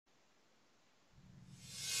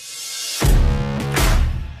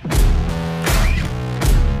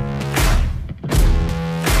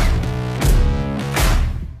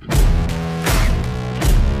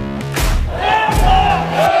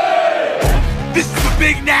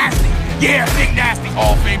Big Nasty. Yeah, Big Nasty,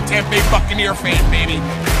 Hall of Fame Tampa Bay Buccaneer fan, baby.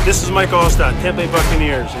 This is Mike Allstott, Tampa Bay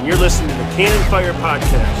Buccaneers, and you're listening to the Cannon Fire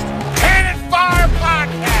Podcast. Cannon Fire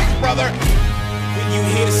Podcast, brother. When you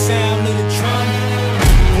hear the sound of the drum,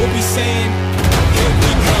 we'll be saying, here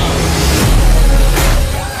we come.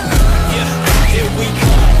 Yeah, here we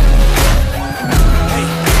come. Hey,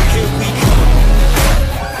 here we come.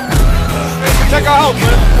 Check our house,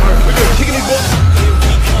 man. All right, we're good. Kicking these balls. Here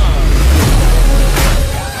we come.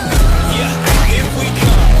 Yeah, here we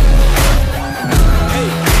come. Hey,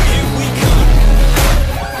 here we come.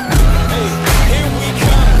 Hey, here we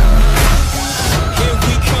come. Here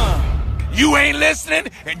we come. You ain't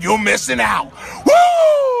listening, and you're missing out.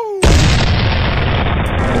 Woo!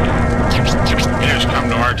 It has come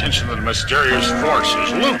to our attention that a mysterious force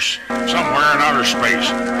is loose somewhere in outer space.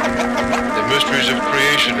 The mysteries of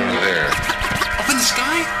creation are there. Up in the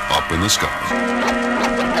sky? Up in the sky.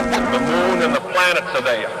 The moon and the planets are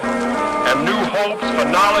there, and new hopes for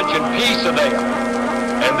knowledge and peace are there.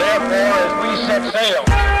 And therefore, as we set sail,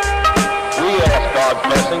 we ask God's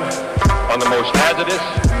blessing on the most hazardous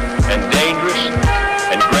and dangerous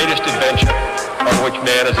and greatest adventure on which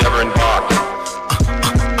man has ever embarked.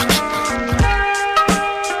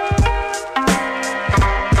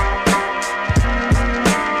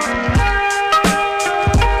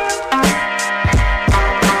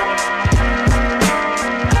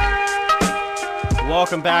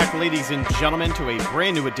 Welcome back, ladies and gentlemen, to a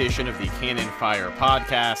brand new edition of the Cannon Fire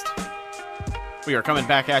Podcast. We are coming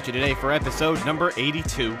back at you today for episode number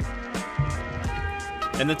 82.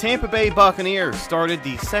 And the Tampa Bay Buccaneers started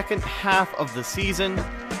the second half of the season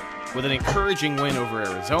with an encouraging win over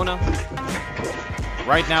Arizona.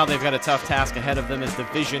 Right now, they've got a tough task ahead of them as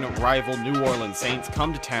division rival New Orleans Saints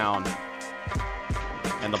come to town.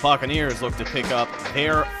 And the Buccaneers look to pick up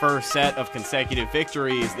their first set of consecutive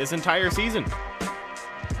victories this entire season.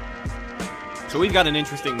 So we've got an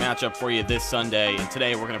interesting matchup for you this Sunday, and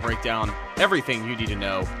today we're going to break down everything you need to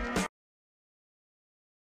know.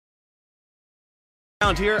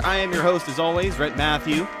 Around here, I am your host as always, Rhett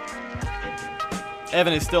Matthew.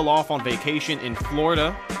 Evan is still off on vacation in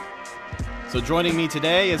Florida. So joining me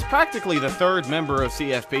today is practically the third member of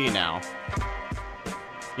CFP now.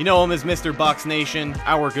 You know him as Mr. Bucs Nation,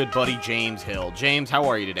 our good buddy James Hill. James, how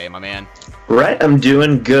are you today, my man? Rhett, I'm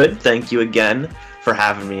doing good. Thank you again for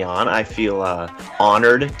having me on. I feel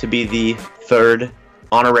honored to be the third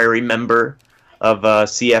honorary member of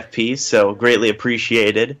CFP, so greatly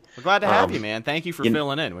appreciated. We're glad to have you, man. Thank you for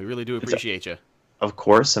filling in. We really do appreciate you. Of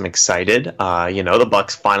course, I'm excited. The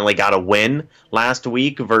Bucs finally got a win last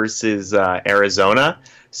week versus Arizona.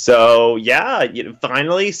 So, yeah,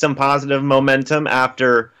 finally some positive momentum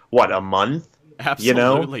after, a month?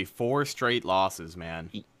 Absolutely. 4 straight losses, man.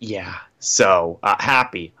 Yeah. So,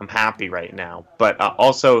 happy. I'm happy right now. But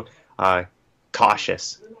also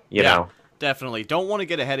cautious, you know. Definitely. Don't want to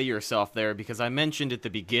get ahead of yourself there because I mentioned at the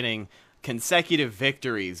beginning consecutive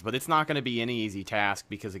victories, but it's not going to be any easy task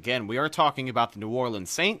because, again, we are talking about the New Orleans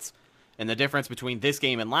Saints, and the difference between this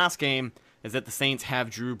game and last game is that the Saints have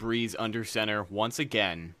Drew Brees under center once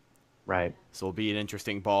again. Right. So it'll be an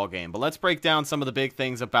interesting ball game. But let's break down some of the big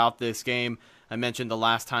things about this game. I mentioned the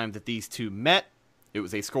last time that these two met. It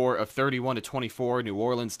was a score of 31-24. New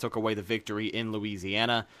Orleans took away the victory in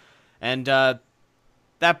Louisiana. And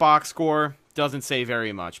that box score doesn't say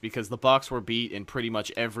very much because the Bucs were beat in pretty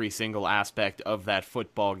much every single aspect of that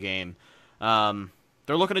football game.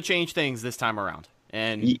 They're looking to change things this time around.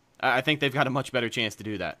 And I think they've got a much better chance to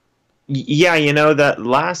do that. Yeah, that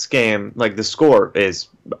last game, the score is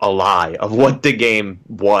a lie of what the game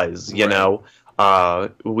was, you know.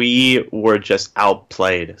 We were just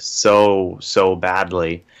outplayed so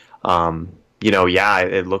badly.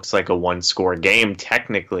 It looks like a one-score game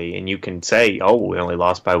technically, and you can say, oh, we only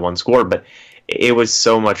lost by 1 score, but it was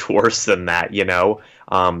so much worse than that,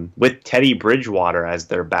 with Teddy Bridgewater as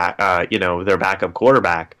their their backup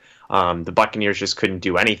quarterback. The Buccaneers just couldn't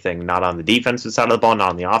do anything, not on the defensive side of the ball, not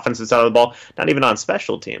on the offensive side of the ball, not even on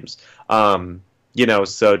special teams.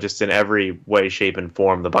 So just in every way, shape, and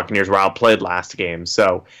form, the Buccaneers were outplayed last game.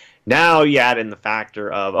 So now you add in the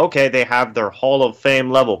factor of, okay, they have their Hall of Fame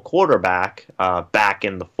level quarterback back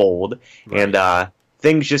in the fold, right. And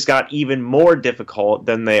things just got even more difficult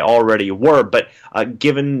than they already were. But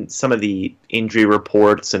given some of the injury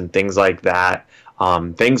reports and things like that,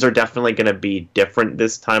 things are definitely going to be different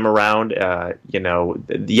this time around.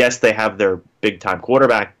 Yes, they have their big-time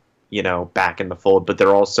quarterback, back in the fold, but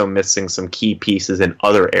they're also missing some key pieces in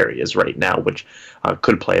other areas right now, which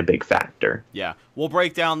could play a big factor. Yeah, we'll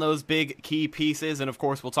break down those big key pieces, and of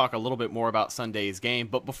course, we'll talk a little bit more about Sunday's game.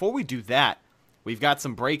 But before we do that, we've got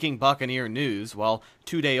some breaking Buccaneer news. Well,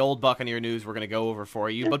 2-day-old Buccaneer news we're going to go over for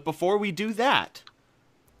you. But before we do that,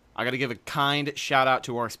 I got to give a kind shout-out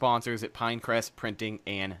to our sponsors at Pinecrest Printing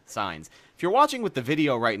and Signs. If you're watching with the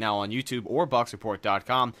video right now on YouTube or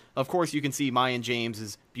BucksReport.com, of course you can see my and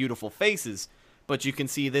James's beautiful faces, but you can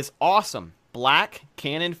see this awesome black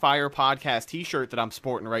Cannon Fire Podcast t-shirt that I'm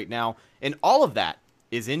sporting right now, and all of that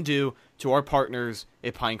is in due to our partners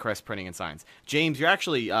at Pinecrest Printing and Signs. James, you're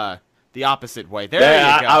actually the opposite way. There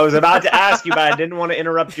you go. I was about to ask you, but I didn't want to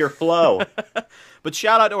interrupt your flow. But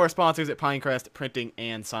shout out to our sponsors at Pinecrest Printing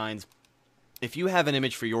and Signs. If you have an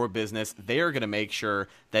image for your business, they're going to make sure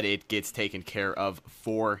that it gets taken care of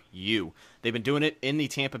for you. They've been doing it in the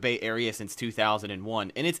Tampa Bay area since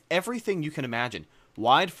 2001, and it's everything you can imagine.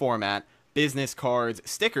 Wide format, business cards,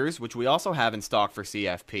 stickers, which we also have in stock for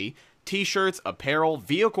CFP, t-shirts, apparel,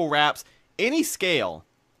 vehicle wraps, any scale,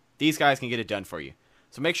 these guys can get it done for you.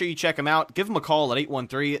 So make sure you check them out. Give them a call at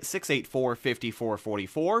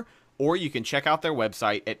 813-684-5444, or you can check out their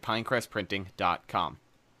website at pinecrestprinting.com.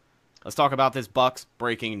 Let's talk about this Bucks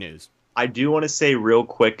breaking news. I do want to say real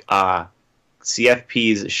quick,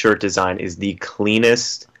 CFP's shirt design is the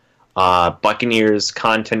cleanest Buccaneers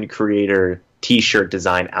content creator t-shirt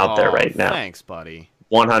design out there right now. Thanks, buddy.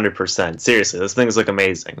 100%. Seriously, those things look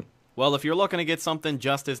amazing. Well, if you're looking to get something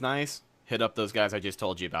just as nice, hit up those guys I just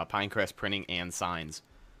told you about, Pinecrest Printing and Signs.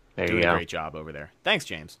 There you Doing go. a great job over there. Thanks,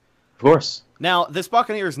 James. Of course. Now, this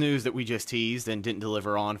Buccaneers news that we just teased and didn't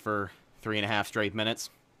deliver on for 3.5 straight minutes.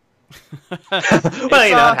 Well,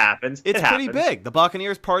 it happens. It's pretty big. The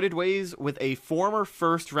Buccaneers parted ways with a former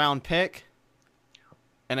first-round pick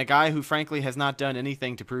and a guy who, frankly, has not done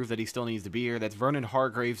anything to prove that he still needs to be here. That's Vernon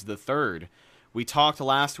Hargreaves III. We talked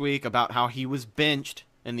last week about how he was benched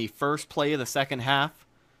in the first play of the second half.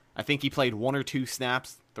 I think he played 1 or 2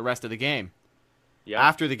 snaps the rest of the game. Yeah.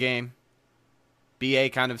 After the game, BA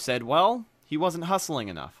kind of said, well, he wasn't hustling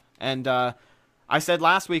enough. And I said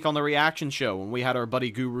last week on the reaction show when we had our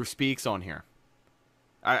buddy Guru Speaks on here,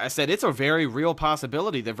 I said it's a very real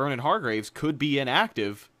possibility that Vernon Hargreaves could be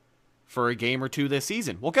inactive for a game or two this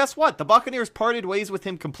season. Well, guess what? The Buccaneers parted ways with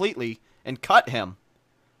him completely and cut him.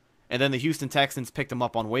 And then the Houston Texans picked him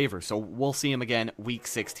up on waivers, so we'll see him again week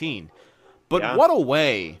 16. But what a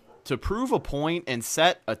way to prove a point and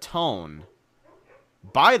set a tone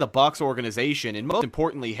by the Bucs organization, and most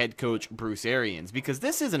importantly, head coach Bruce Arians, because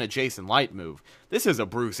this isn't a Jason Light move. This is a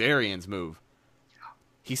Bruce Arians move.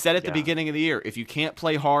 He said at the beginning of the year, if you can't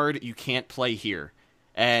play hard, you can't play here.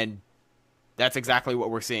 And that's exactly what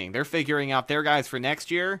we're seeing. They're figuring out their guys for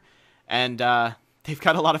next year, and they've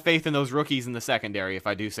got a lot of faith in those rookies in the secondary, if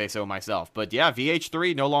I do say so myself. But yeah,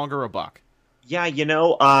 VH3, no longer a Buck. Yeah,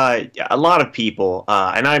 a lot of people,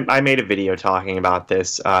 and I made a video talking about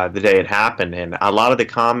this the day it happened, and a lot of the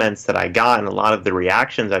comments that I got and a lot of the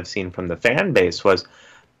reactions I've seen from the fan base was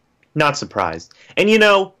not surprised. And,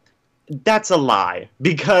 that's a lie,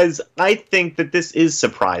 because I think that this is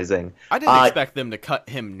surprising. I didn't expect them to cut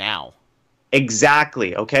him now.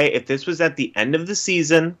 Exactly, okay? If this was at the end of the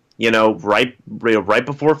season, right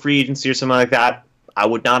before free agency or something like that, I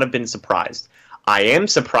would not have been surprised. I am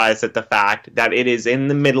surprised at the fact that it is in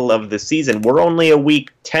the middle of the season. We're only a week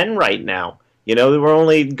 10 right now. We're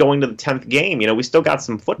only going to the 10th game. We still got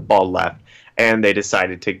some football left, and they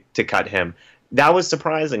decided to cut him. That was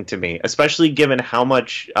surprising to me, especially given how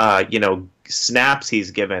much, snaps he's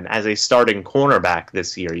given as a starting cornerback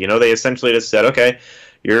this year. They essentially just said, okay,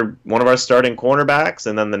 you're one of our starting cornerbacks,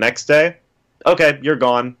 and then the next day, okay, you're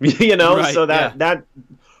gone. Right, so that.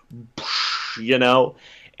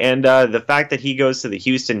 And the fact that he goes to the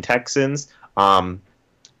Houston Texans,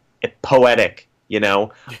 poetic,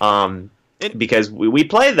 because we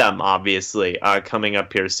play them, obviously, coming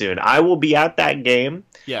up here soon. I will be at that game.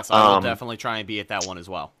 Yes, I will definitely try and be at that one as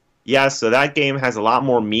well. Yeah, so that game has a lot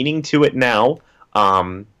more meaning to it now.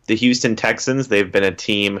 The Houston Texans, they've been a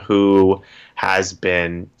team who has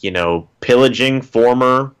been, pillaging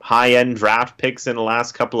former high-end draft picks in the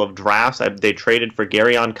last couple of drafts. They traded for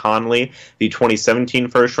Garyon Conley, the 2017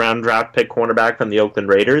 first-round draft pick cornerback from the Oakland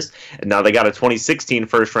Raiders, and now they got a 2016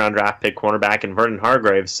 first-round draft pick cornerback in Vernon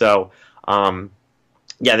Hargreaves. So,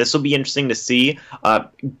 this will be interesting to see.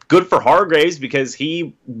 Good for Hargreaves because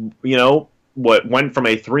he, went from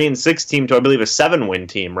a 3-6 team to, I believe, a 7-win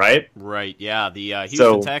team, right? Right, yeah. The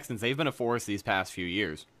Houston Texans, they've been a force these past few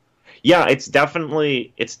years. Yeah, it's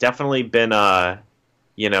definitely been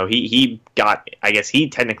he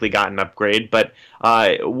technically got an upgrade, but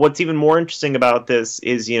what's even more interesting about this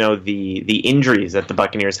is the injuries that the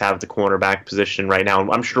Buccaneers have at the cornerback position right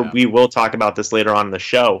now. I'm sure we will talk about this later on in the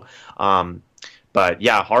show. But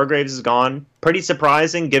yeah, Hargraves is gone. Pretty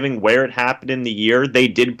surprising, given where it happened in the year. They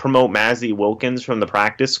did promote Mazzy Wilkins from the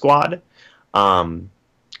practice squad.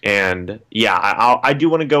 And yeah, I do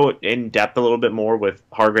want to go in depth a little bit more with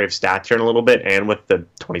Hargraves' stats here in a little bit, and with the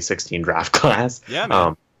 2016 draft class. Yeah,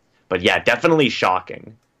 man. But yeah, definitely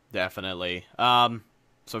shocking. Definitely. So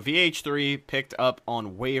VH3 picked up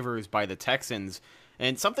on waivers by the Texans.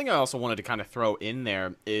 And something I also wanted to kind of throw in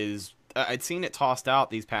there is I'd seen it tossed out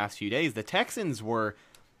these past few days. The Texans were,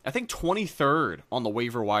 I think, 23rd on the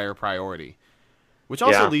waiver wire priority, which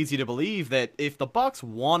also leads you to believe that if the Bucs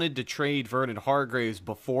wanted to trade Vernon Hargraves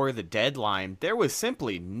before the deadline, there was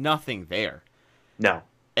simply nothing there. No.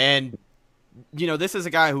 And, you know, this is a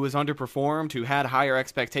guy who was underperformed, who had higher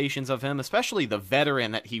expectations of him, especially the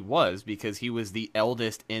veteran that he was, because he was the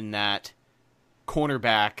eldest in that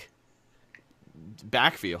cornerback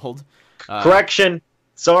backfield. Correction.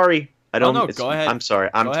 Sorry. I don't no, go ahead. I'm sorry.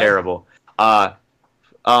 I'm terrible.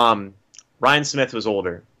 Ryan Smith was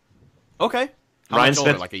older. Okay. How Ryan much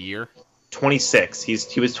older, Smith, like a year? 26.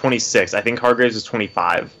 He was 26. I think Hargraves was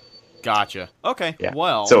 25. Gotcha. Okay. Yeah.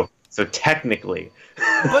 Well. So technically.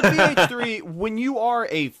 But VH3, when you are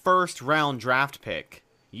a first-round draft pick,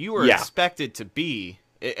 you are expected to be,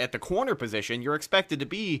 at the corner position, you're expected to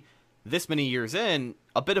be, this many years in,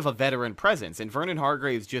 a bit of a veteran presence. And Vernon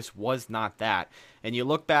Hargraves just was not that. And you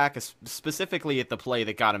look back specifically at the play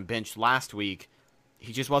that got him benched last week,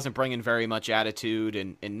 he just wasn't bringing very much attitude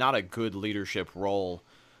and not a good leadership role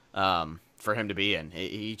for him to be in.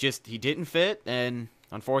 He didn't fit, and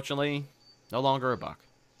unfortunately, no longer a Buck.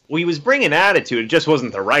 Well, he was bringing attitude. It just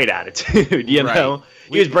wasn't the right attitude, you know?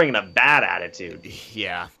 He was bringing a bad attitude.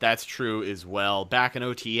 Yeah, that's true as well. Back in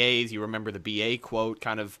OTAs, you remember the BA quote,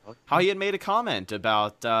 kind of how he had made a comment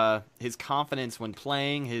about his confidence when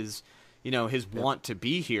playing, his want to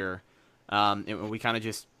be here. And we kind of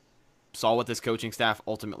just saw what this coaching staff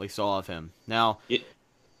ultimately saw of him. Now,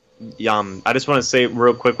 I just want to say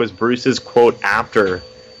real quick was Bruce's quote after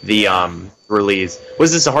the release.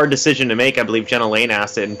 Was this a hard decision to make? I believe Jenna Lane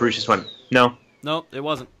asked it, and Bruce just went, no. No, it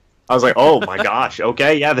wasn't. I was like, oh my gosh,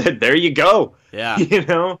 okay, yeah, there you go. Yeah. You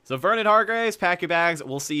know? So Vernon Hargraves, pack your bags.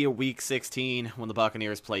 We'll see you week 16 when the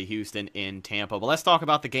Buccaneers play Houston in Tampa. But let's talk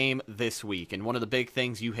about the game this week. And one of the big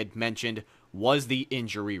things you had mentioned was the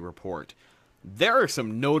injury report. There are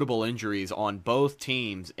some notable injuries on both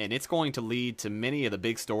teams, and it's going to lead to many of the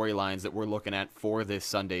big storylines that we're looking at for this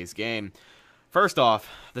Sunday's game. First off,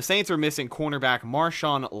 the Saints are missing cornerback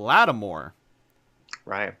Marshawn Lattimore.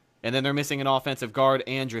 Right. And then they're missing an offensive guard,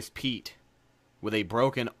 Andrus Peat, with a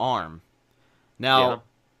broken arm. Now,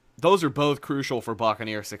 those are both crucial for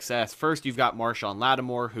Buccaneer success. First, you've got Marshawn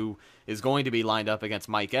Lattimore, who is going to be lined up against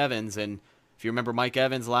Mike Evans. And if you remember Mike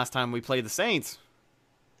Evans last time we played the Saints,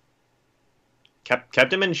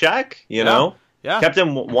 kept him in check, you know? Yeah. Kept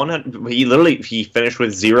him 100. He finished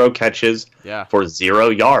with 0 catches for 0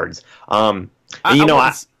 yards. I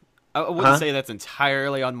wouldn't say that's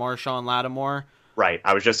entirely on Marshawn Lattimore. Right.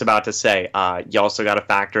 I was just about to say, you also got to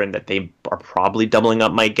factor in that they are probably doubling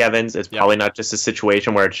up Mike Evans. It's probably not just a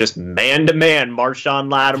situation where it's just man-to-man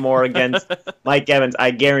Marshawn Lattimore against Mike Evans.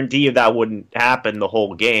 I guarantee you that wouldn't happen the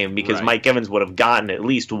whole game because Mike Evans would have gotten at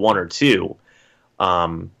least 1 or 2.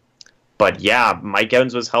 But yeah, Mike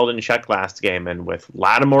Evans was held in check last game, and with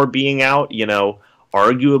Lattimore being out, you know,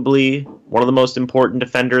 arguably one of the most important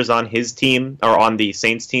defenders on his team, or on the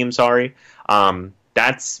Saints team, sorry,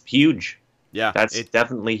 that's huge. Yeah, that's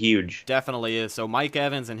definitely huge. Definitely is. So Mike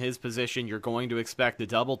Evans in his position, you're going to expect a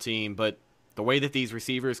double team, but the way that these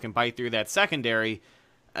receivers can bite through that secondary,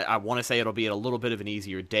 I want to say it'll be a little bit of an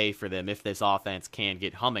easier day for them if this offense can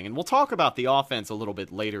get humming. And we'll talk about the offense a little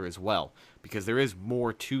bit later as well, because there is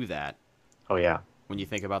more to that. Oh, yeah. When you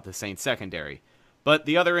think about the Saints secondary. But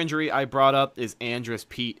the other injury I brought up is Andrus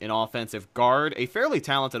Peat, an offensive guard, a fairly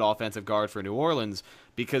talented offensive guard for New Orleans,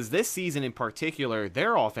 because this season in particular,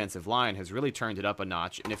 their offensive line has really turned it up a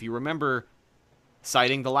notch. And if you remember,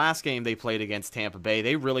 citing the last game they played against Tampa Bay,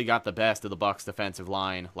 they really got the best of the Bucs defensive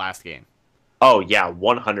line last game. Oh, yeah,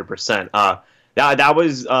 100%. That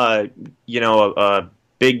was, a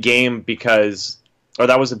big game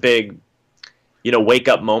that was a big,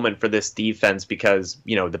 wake-up moment for this defense because,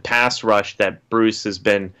 the pass rush that Bruce has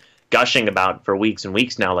been gushing about for weeks and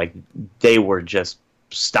weeks now, like, they were just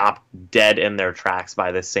stopped dead in their tracks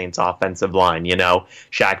by the Saints offensive line.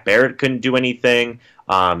 Shaq Barrett couldn't do anything.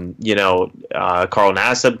 Carl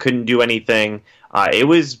Nassib couldn't do anything. It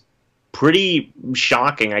was pretty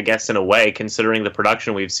shocking, I guess, in a way, considering the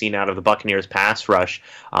production we've seen out of the Buccaneers pass rush.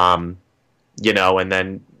 And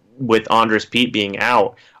then with Andrus Peat being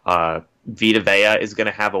out, Vita Vea is going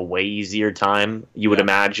to have a way easier time, you would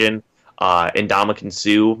imagine. Ndamukong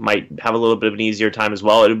Suh might have a little bit of an easier time as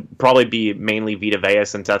well. It would probably be mainly Vita Vea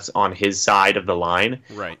since that's on his side of the line.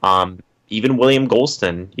 Right. Even William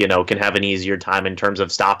Golston, can have an easier time in terms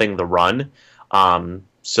of stopping the run.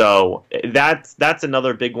 So that's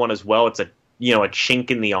another big one as well. It's a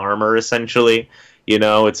chink in the armor essentially.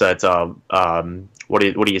 It's a what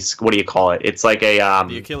do you call it? It's like a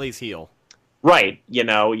the Achilles heel. Right, they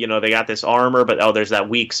got this armor, but there's that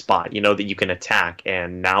weak spot, that you can attack,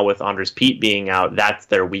 and now with Andres Pete being out, that's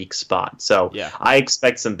their weak spot. So yeah. I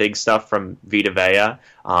expect some big stuff from Vita Vea,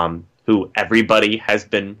 who everybody has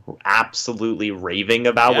been absolutely raving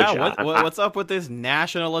about. Yeah, what's up with this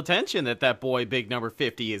national attention that boy, big number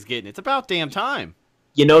 50, is getting? It's about damn time.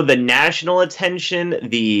 The national attention,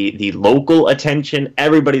 the local attention,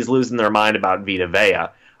 everybody's losing their mind about Vita Vea.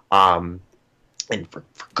 And for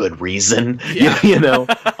good reason, yeah.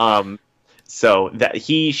 So that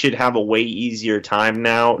he should have a way easier time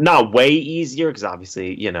now. Not way easier, because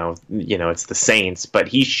obviously, it's the Saints, but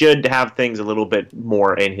he should have things a little bit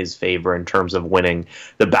more in his favor in terms of winning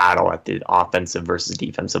the battle at the offensive versus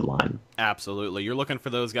defensive line. Absolutely. You're looking for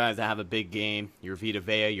those guys that have a big game. Your Vita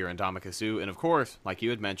Vea, your Ndamukong Suh, and of course, like you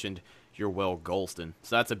had mentioned, your Will Golston.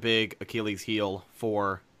 So that's a big Achilles heel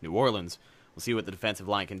for New Orleans. We'll see what the defensive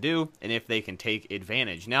line can do and if they can take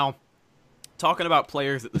advantage. Now, talking about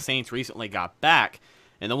players that the Saints recently got back,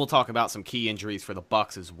 and then we'll talk about some key injuries for the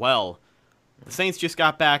Bucs as well. The Saints just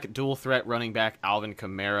got back dual threat running back Alvin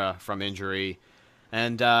Kamara from injury.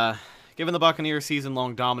 And given the Buccaneers'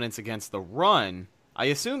 season-long dominance against the run, I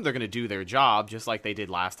assume they're going to do their job just like they did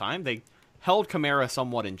last time. They held Kamara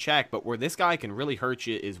somewhat in check, but where this guy can really hurt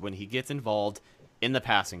you is when he gets involved in the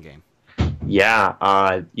passing game. Yeah,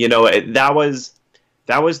 that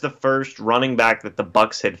was the first running back that the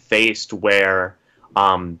Bucs had faced where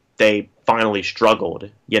they finally struggled,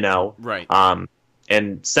 Right.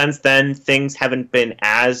 And since then, things haven't been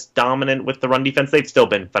as dominant with the run defense. They've still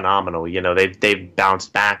been phenomenal. They've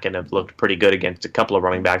bounced back and have looked pretty good against a couple of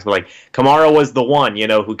running backs. But like Kamara was the one,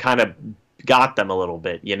 who kind of got them a little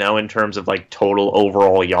bit, in terms of like total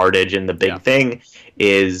overall yardage. And the big thing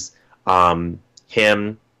is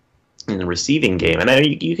him in the receiving game.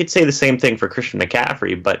 And you could say the same thing for Christian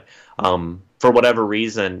McCaffrey, but for whatever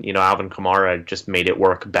reason, Alvin Kamara just made it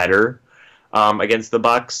work better against the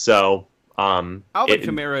Bucs. So Alvin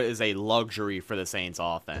Kamara is a luxury for the Saints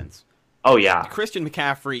offense. Oh yeah. Christian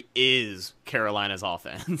McCaffrey is Carolina's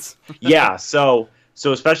offense. Yeah, so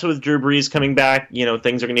especially with Drew Brees coming back,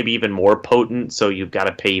 things are going to be even more potent, so you've got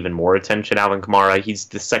to pay even more attention to Alvin Kamara. He's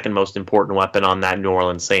the second most important weapon on that New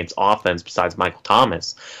Orleans Saints offense besides Michael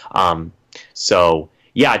Thomas. So,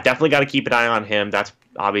 yeah, definitely got to keep an eye on him. That's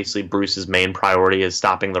obviously Bruce's main priority is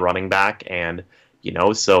stopping the running back, and,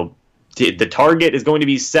 so the target is going to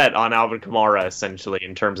be set on Alvin Kamara, essentially,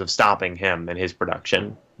 in terms of stopping him and his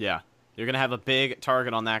production. Yeah. You're going to have a big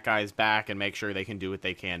target on that guy's back and make sure they can do what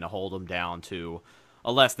they can to hold him down to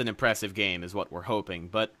a less than impressive game is what we're hoping.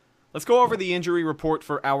 But let's go over the injury report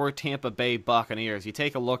for our Tampa Bay Buccaneers. You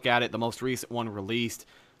take a look at it, the most recent one released.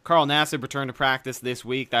 Carl Nassib returned to practice this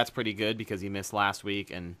week. That's pretty good because he missed last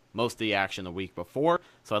week and most of the action the week before.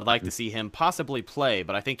 So I'd like to see him possibly play,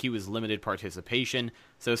 but I think he was limited participation.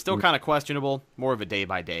 So still kind of questionable, more of a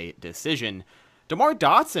day-by-day decision. DeMar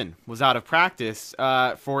Dotson was out of practice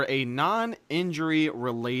for a non-injury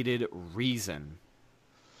related reason.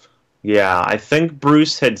 Yeah, I think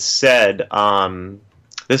Bruce had said,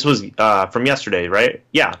 this was from yesterday, right?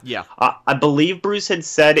 Yeah. Yeah. I believe Bruce had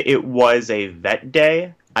said it was a vet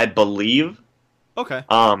day, I believe. Okay.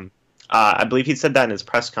 I believe he said that in his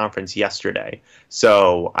press conference yesterday.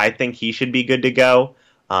 So I think he should be good to go.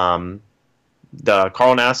 The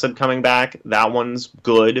Carl Nassib coming back, that one's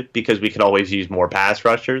good because we could always use more pass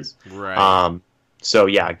rushers. Right. So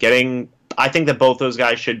yeah, I think that both those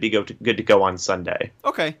guys should be good to go on Sunday.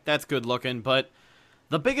 Okay, that's good looking, but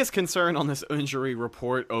the biggest concern on this injury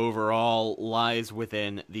report overall lies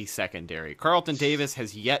within the secondary. Carlton Davis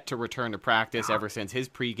has yet to return to practice ever since his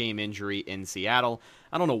pregame injury in Seattle.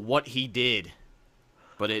 I don't know what he did,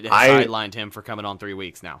 but it has sidelined him for coming on 3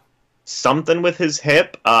 weeks now. Something with his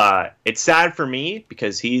hip. It's sad for me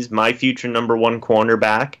because he's my future number one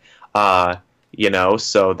cornerback.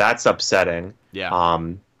 So that's upsetting. Yeah.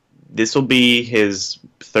 This will be his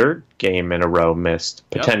third game in a row missed,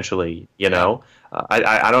 potentially,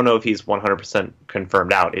 I don't know if he's 100%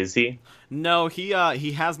 confirmed out, is he? No, he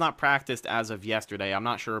has not practiced as of yesterday. I'm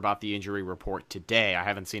not sure about the injury report today. I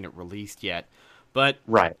haven't seen it released yet. But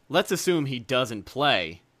right. Let's assume he doesn't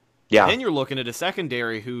play. Yeah. Then you're looking at a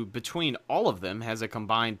secondary who, between all of them, has a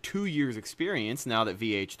combined 2 years experience now that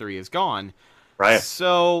VH3 is gone. Right.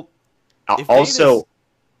 So, also,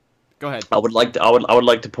 Go ahead. I would like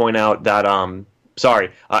to point out that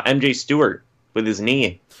MJ Stewart with his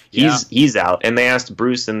knee. He's out, and they asked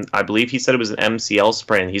Bruce, and I believe he said it was an MCL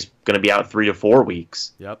sprain. He's going to be out 3 to 4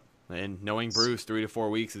 weeks. Yep. And knowing Bruce, 3 to 4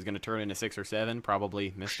 weeks is going to turn into 6 or 7.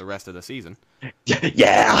 Probably miss the rest of the season.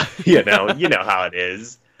 Yeah, you know how it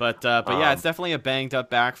is. But yeah, it's definitely a banged up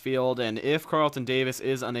backfield, and if Carlton Davis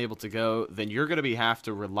is unable to go, then you're going to have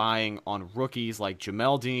to relying on rookies like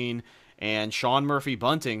Jamel Dean and Sean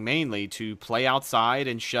Murphy-Bunting mainly to play outside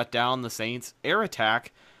and shut down the Saints' air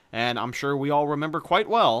attack. And I'm sure we all remember quite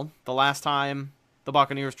well the last time the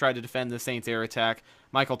Buccaneers tried to defend the Saints' air attack.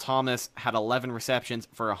 Michael Thomas had 11 receptions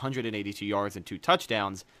for 182 yards and 2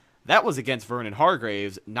 touchdowns. That was against Vernon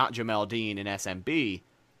Hargraves, not Jamel Dean and SMB.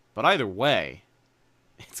 But either way,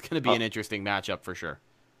 it's going to be an interesting matchup for sure.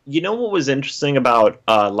 You know what was interesting about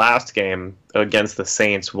last game against the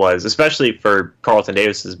Saints was, especially for Carlton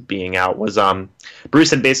Davis being out, was Bruce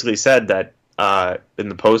had basically said that in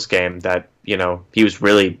the post game that he was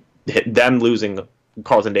really them losing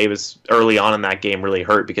Carlton Davis early on in that game really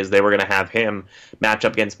hurt because they were going to have him match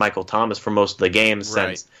up against Michael Thomas for most of the game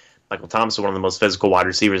since Michael Thomas is one of the most physical wide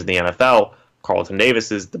receivers in the NFL. Carlton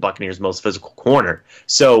Davis is the Buccaneers' most physical corner.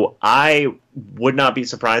 So I would not be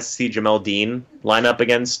surprised to see Jamel Dean line up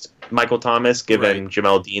against Michael Thomas, given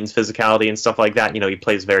Jamel Dean's physicality and stuff like that. He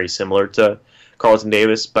plays very similar to Carlton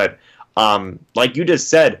Davis. But like you just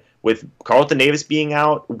said, with Carlton Davis being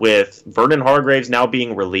out, with Vernon Hargraves now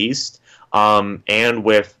being released, and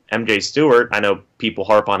with MJ Stewart, I know people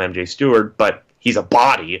harp on MJ Stewart, but he's a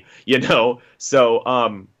body,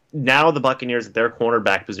 So now the Buccaneers at their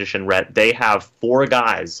cornerback position, Rhett, they have 4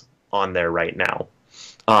 guys on there right now.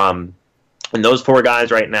 And those 4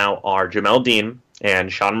 guys right now are Jamel Dean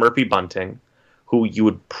and Sean Murphy-Bunting, who you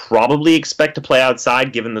would probably expect to play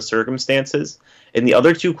outside given the circumstances. And the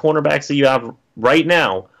other 2 cornerbacks that you have right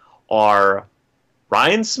now are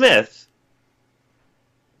Ryan Smith,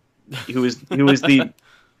 who is the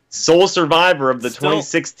sole survivor of the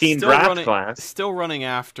 2016 draft class. Still running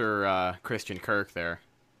after Christian Kirk there.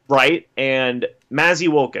 Right, and Mazzy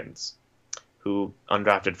Wilkins, who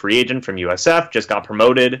undrafted free agent from USF, just got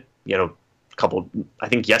promoted, I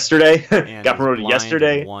think yesterday. Got promoted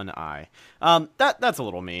yesterday. One eye. That's a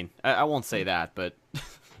little mean. I won't say that, but that's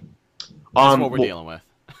what we're dealing with.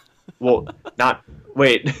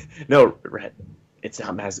 No, Rhett, it's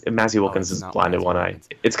not Mazzy Wilkins is blind in one eye.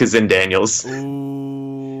 It's Kazin Daniels.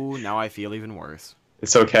 Ooh, now I feel even worse.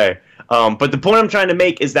 It's okay. But the point I'm trying to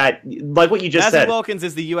make is that, like what you just said. Mazzy Wilkins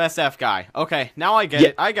is the USF guy. Okay, now I get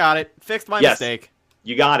it. I got it. Fixed my mistake.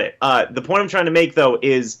 You got it. The point I'm trying to make, though,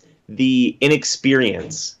 is the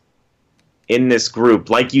inexperience in this group,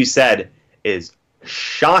 like you said, is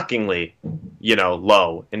shockingly,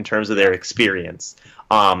 low in terms of their experience.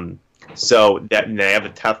 So that they have a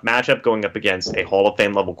tough matchup going up against a Hall of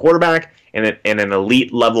Fame level quarterback and an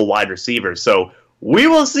elite level wide receiver. So we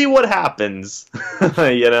will see what happens.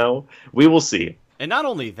 We will see. And not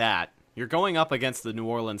only that, you're going up against the New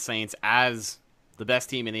Orleans Saints as the best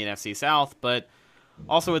team in the NFC South, but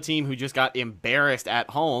also a team who just got embarrassed at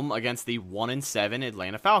home against the 1-7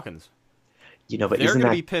 Atlanta Falcons. But they're going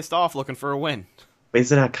to be pissed off looking for a win.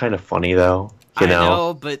 Isn't that kind of funny, though? I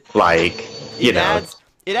know, but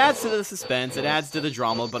it adds to the suspense, it adds to the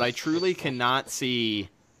drama, but I truly cannot see.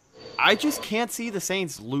 I just can't see the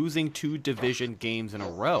Saints losing 2 division games in a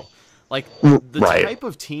row. Like, the type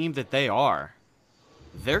of team that they are,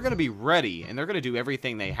 they're going to be ready, and they're going to do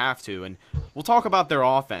everything they have to. And we'll talk about their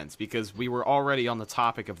offense, because we were already on the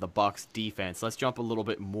topic of the Bucs' defense. Let's jump a little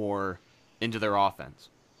bit more into their offense.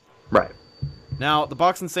 Right. Now, the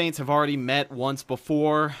Bucs and Saints have already met once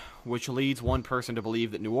before, which leads one person to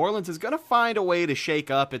believe that New Orleans is going to find a way to shake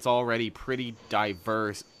up its already pretty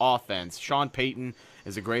diverse offense. Sean Payton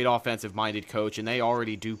is a great offensive-minded coach, and they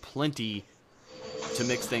already do plenty to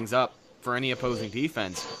mix things up for any opposing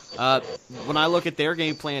defense. When I look at their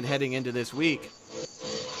game plan heading into this week,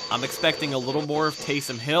 I'm expecting a little more of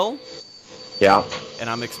Taysom Hill. Yeah. And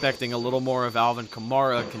I'm expecting a little more of Alvin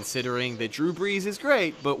Kamara, considering that Drew Brees is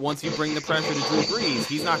great, but once you bring the pressure to Drew Brees,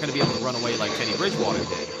 he's not going to be able to run away like Teddy Bridgewater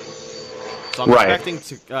did. So I'm expecting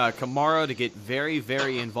Kamara to get very,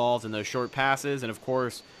 very involved in those short passes, and of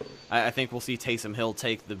course, I think we'll see Taysom Hill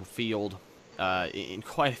take the field in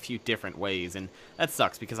quite a few different ways, and that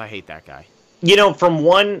sucks because I hate that guy. From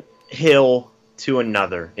one hill to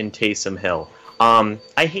another in Taysom Hill, I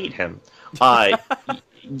hate him. I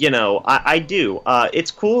do.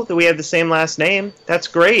 It's cool that we have the same last name. That's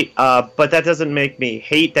great. But that doesn't make me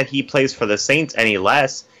hate that he plays for the Saints any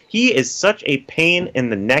less. He is such a pain in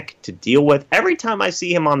the neck to deal with. Every time I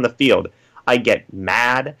see him on the field, I get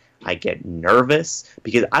mad. I get nervous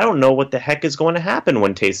because I don't know what the heck is going to happen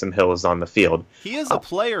when Taysom Hill is on the field. He is a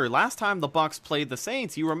player. Last time the Bucs played the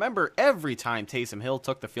Saints, you remember every time Taysom Hill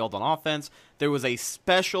took the field on offense, there was a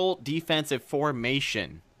special defensive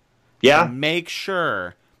formation to make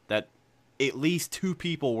sure that at least 2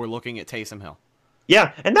 people were looking at Taysom Hill.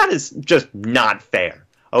 Yeah, and that is just not fair.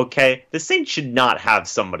 Okay, the Saints should not have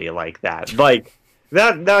somebody like that. Like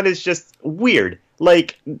that is just weird.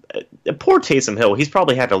 Like, poor Taysom Hill, he's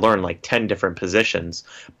probably had to learn like 10 different positions.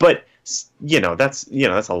 But, that's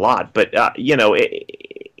a lot. But,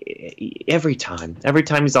 every time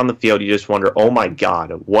he's on the field, you just wonder, oh my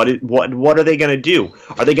God, what are they going to do?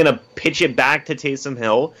 Are they going to pitch it back to Taysom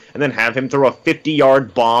Hill and then have him throw a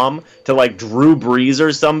 50-yard bomb to like Drew Brees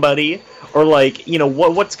or somebody? Or like,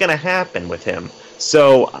 what's going to happen with him?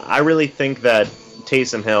 So I really think that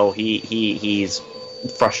Taysom Hill, he's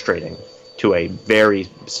frustrating to a very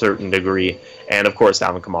certain degree. And, of course,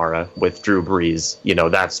 Alvin Kamara with Drew Brees,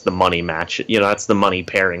 that's the money match. That's the money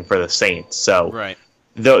pairing for the Saints. So right.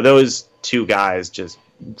 Those 2 guys just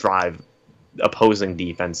drive opposing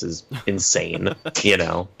defenses insane.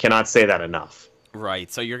 Cannot say that enough.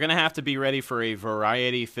 Right, so you're going to have to be ready for a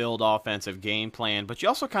variety-filled offensive game plan, but you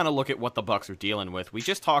also kind of look at what the Bucs are dealing with. We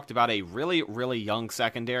just talked about a really, really young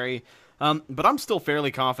secondary, but I'm still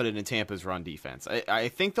fairly confident in Tampa's run defense. I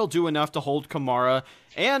think they'll do enough to hold Kamara,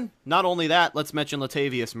 and not only that, let's mention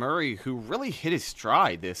Latavius Murray, who really hit his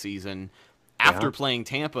stride this season after playing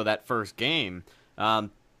Tampa that first game.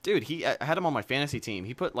 Dude, I had him on my fantasy team.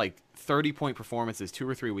 He put like 30-point performances 2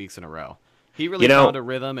 or 3 weeks in a row. He really found a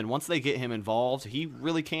rhythm, and once they get him involved, he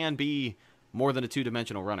really can be more than a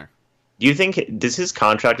 2-dimensional runner. Do you think, does his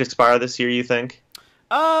contract expire this year, you think?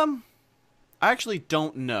 I actually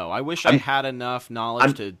don't know. I wish I had enough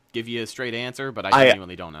knowledge to give you a straight answer, but I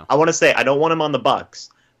genuinely don't know. I want to say, I don't want him on the Bucs,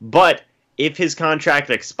 but if his contract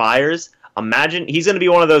expires, imagine he's going to be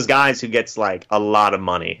one of those guys who gets like a lot of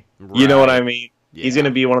money. Right. You know what I mean? Yeah. He's going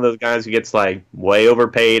to be one of those guys who gets like way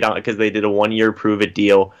overpaid because they did a 1-year prove-it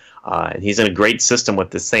deal. And he's in a great system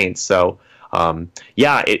with the Saints. So,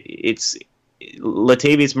 it's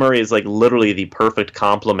Latavius Murray is like literally the perfect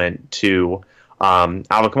complement to Alvin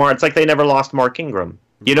Kamara. It's like they never lost Mark Ingram.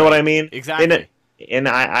 You know what I mean? Exactly. And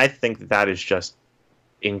I think that is just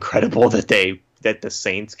incredible that the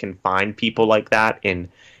Saints can find people like that and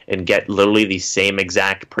get literally the same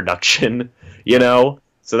exact production.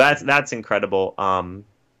 So that's incredible.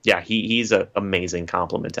 He's an amazing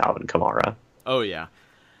compliment to Alvin Kamara. Oh yeah.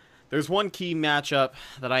 There's one key matchup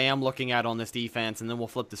that I am looking at on this defense, and then we'll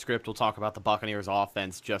flip the script. We'll talk about the Buccaneers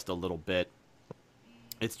offense just a little bit.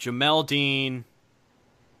 It's Jamel Dean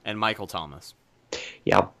and Michael Thomas.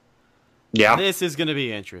 Yeah. Yeah. This is going to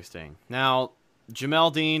be interesting. Now,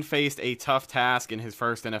 Jamel Dean faced a tough task in his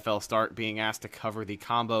first NFL start, being asked to cover the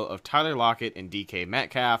combo of Tyler Lockett and DK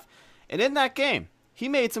Metcalf. And in that game, he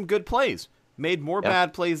made some good plays. Made more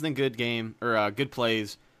bad plays than good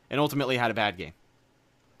plays, and ultimately had a bad game.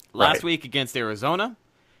 Last week against Arizona,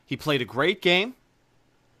 he played a great game.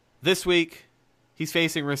 This week, he's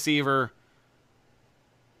facing a receiver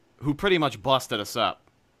who pretty much busted us up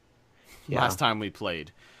last time we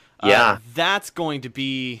played. That's going to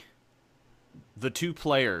be the 2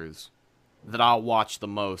 players that I'll watch the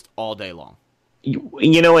most all day long.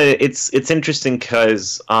 It's interesting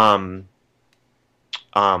because what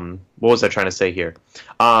was I trying to say here?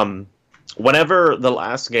 Whenever the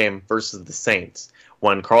last game versus the Saints,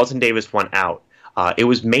 when Carlton Davis went out, it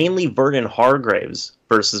was mainly Vernon Hargreaves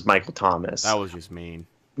versus Michael Thomas. That was just mean.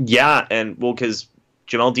 Yeah, and because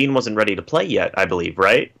Jamel Dean wasn't ready to play yet, I believe,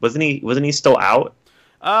 right? Wasn't he still out?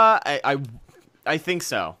 I think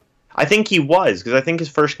so. I think he was, because I think his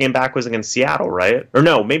first game back was against Seattle, right? Or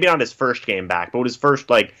no, maybe not his first game back, but his first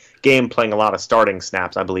game playing a lot of starting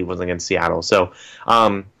snaps, I believe, was against Seattle. So,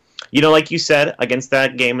 like you said, against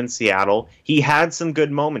that game in Seattle, he had some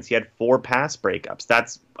good moments. He had 4 pass breakups.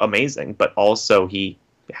 That's amazing. But also he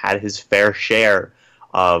had his fair share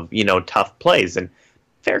of, tough plays. And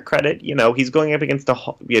fair credit, he's going up against a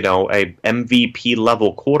MVP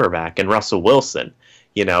level quarterback in Russell Wilson.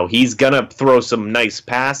 He's going to throw some nice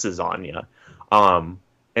passes on you.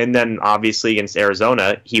 And then obviously against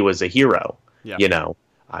Arizona, he was a hero. Yeah.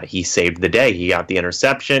 He saved the day. He got the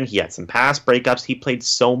interception. He had some pass breakups. He played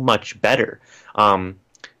so much better.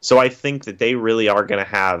 So I think that they really are going to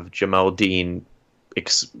have Jamel Dean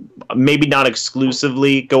maybe not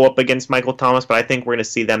exclusively go up against Michael Thomas, but I think we're going to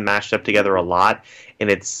see them matched up together a lot. And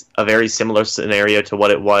it's a very similar scenario to what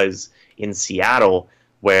it was in Seattle,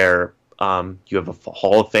 where you have a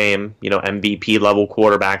Hall of Fame, MVP level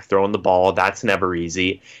quarterback throwing the ball. That's never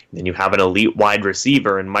easy. And then you have an elite wide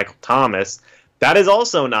receiver in Michael Thomas. That is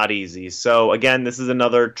also not easy. So, again, this is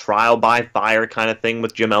another trial by fire kind of thing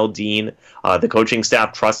with Jamel Dean. The coaching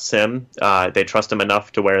staff trusts him. They trust him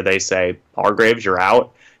enough to where they say, Hargraves, you're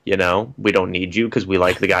out. We don't need you because we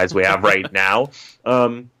like the guys we have right now.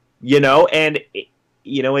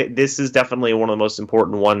 This is definitely one of the most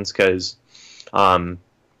important ones because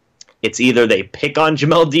it's either they pick on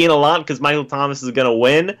Jamel Dean a lot because Michael Thomas is going to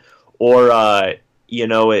win, or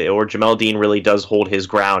Jamel Dean really does hold his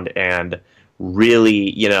ground and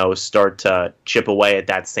really, start to chip away at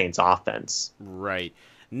that Saints offense. Right.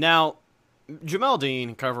 Now, Jamel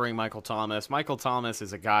Dean covering Michael Thomas. Michael Thomas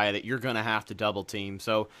is a guy that you're going to have to double team,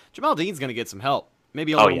 so Jamel Dean's going to get some help.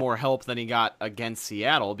 Maybe a little more help than he got against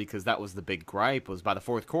Seattle, because that was the big gripe, was by the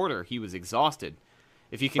fourth quarter, he was exhausted.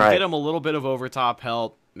 If you can get him a little bit of overtop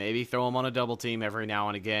help, maybe throw him on a double team every now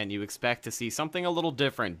and again, you expect to see something a little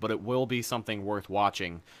different, but it will be something worth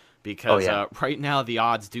watching. Because right now the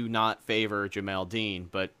odds do not favor Jamel Dean,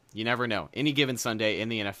 but you never know. Any given Sunday in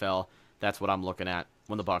the NFL, that's what I'm looking at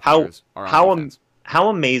when the Buccaneers are on defense. How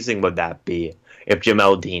amazing would that be if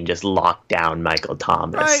Jamel Dean just locked down Michael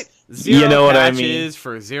Thomas? Right. Zero catches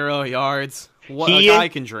for 0 yards. What a guy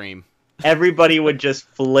can dream. Everybody would just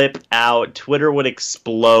flip out. Twitter would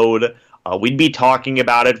explode. We'd be talking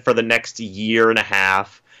about it for the next year and a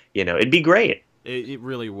half. It'd be great. It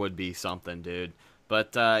really would be something, dude.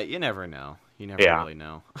 But you never know. You never really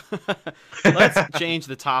know. Let's change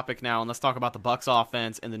the topic now, and let's talk about the Bucs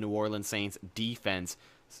offense and the New Orleans Saints defense.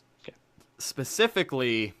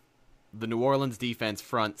 Specifically, the New Orleans defense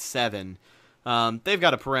front seven. They've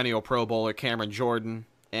got a perennial Pro Bowler, Cameron Jordan,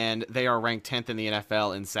 and they are ranked 10th in the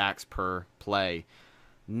NFL in sacks per play.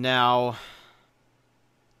 Now,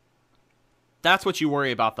 that's what you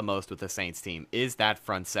worry about the most with the Saints team, is that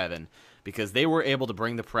front seven. Because they were able to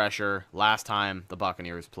bring the pressure last time the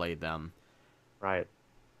Buccaneers played them. Right.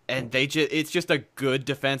 And it's just a good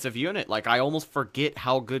defensive unit. Like, I almost forget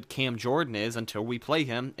how good Cam Jordan is until we play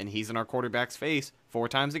him, and he's in our quarterback's face 4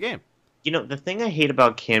 times a game. The thing I hate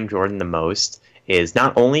about Cam Jordan the most is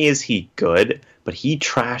not only is he good, but he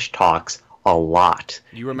trash talks a lot.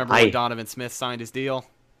 You remember when Donovan Smith signed his deal?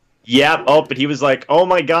 Yeah. Oh, but he was like, oh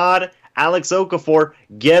my God, Alex Okafor,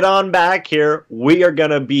 get on back here. We are going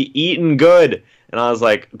to be eating good. And I was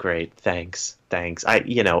like, great, thanks.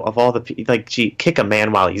 Of all the, kick a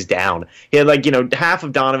man while he's down. He had half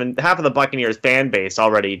of the Buccaneers fan base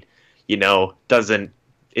already, doesn't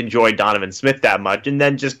enjoy Donovan Smith that much. And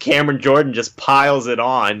then just Cameron Jordan just piles it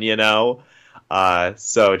on,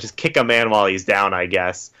 So just kick a man while he's down, I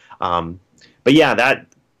guess. But yeah, that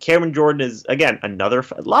Cameron Jordan is, again, a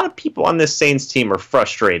lot of people on this Saints team are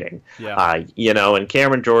frustrating. Yeah. And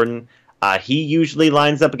Cameron Jordan, he usually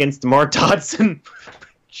lines up against DeMar Dotson.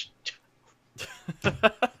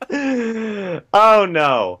 Oh,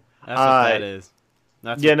 no. That's what that is.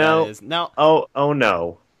 That's what that is. Now, oh,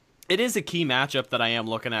 no. It is a key matchup that I am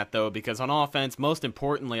looking at, though, because on offense, most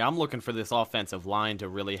importantly, I'm looking for this offensive line to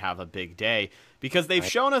really have a big day, because they've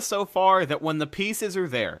shown us so far that when the pieces are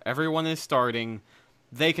there, everyone is starting,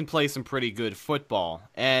 they can play some pretty good football.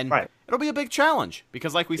 And it'll be a big challenge,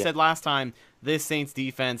 because like we said last time, this Saints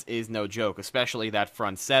defense is no joke, especially that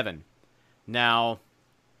front seven. Now,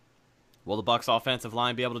 will the Bucs offensive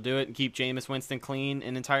line be able to do it and keep Jameis Winston clean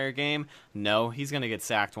an entire game? No, he's going to get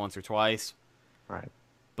sacked once or twice. Right.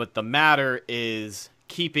 But the matter is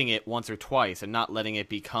keeping it once or twice and not letting it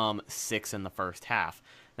become 6 in the first half.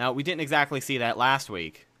 Now, we didn't exactly see that last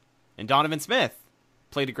week. And Donovan Smith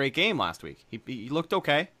played a great game last week. He looked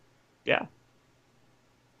okay. Yeah.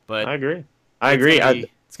 But I agree.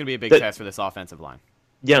 It's going to be a big test for this offensive line.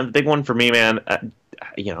 Yeah, the big one for me, man,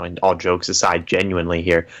 and all jokes aside, genuinely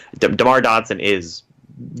here, DeMar Dotson is,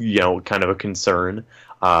 kind of a concern.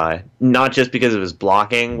 Not just because of his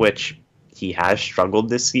blocking, which he has struggled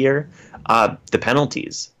this year. The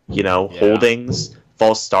penalties, holdings,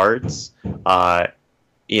 false starts.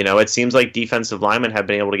 It seems like defensive linemen have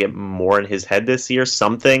been able to get more in his head this year.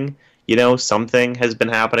 Something has been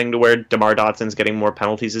happening to where DeMar Dotson's getting more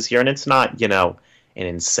penalties this year, and it's not, an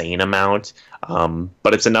insane amount,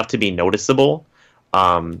 but it's enough to be noticeable.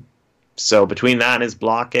 So between that and his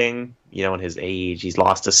blocking, and his age, he's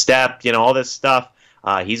lost a step, all this stuff.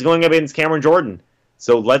 He's going up against Cameron Jordan.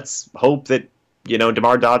 So let's hope that,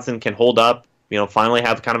 DeMar Dotson can hold up, finally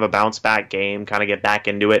have kind of a bounce back game, kind of get back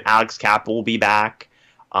into it. Alex Kapp will be back.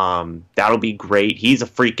 That'll be great. He's a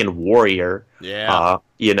freaking warrior. Yeah.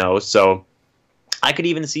 So I could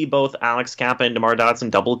even see both Alex Kapp and DeMar Dotson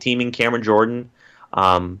double teaming Cameron Jordan.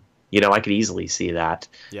 I could easily see that.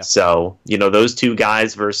 Yeah. So, those two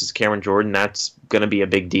guys versus Cameron Jordan, that's going to be a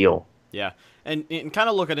big deal. Yeah. And kind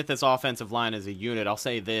of looking at this offensive line as a unit, I'll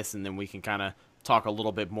say this, and then we can kind of talk a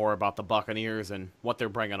little bit more about the Buccaneers and what they're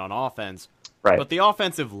bringing on offense. Right. But the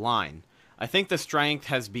offensive line, I think the strength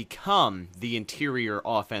has become the interior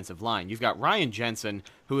offensive line. You've got Ryan Jensen,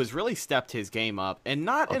 who has really stepped his game up, and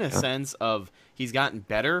not in a sense of he's gotten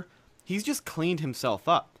better. He's just cleaned himself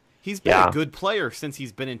up. He's been a good player since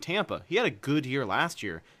he's been in Tampa. He had a good year last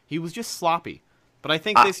year. He was just sloppy. But I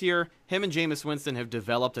think this year, him and Jameis Winston have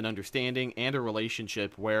developed an understanding and a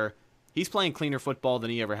relationship where he's playing cleaner football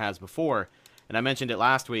than he ever has before. And I mentioned it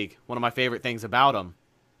last week. One of my favorite things about him,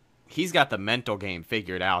 he's got the mental game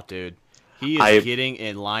figured out, dude. He is getting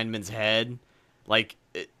in lineman's head. Like,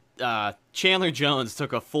 Chandler Jones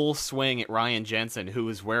took a full swing at Ryan Jensen, who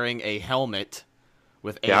was wearing a helmet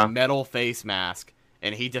with a metal face mask,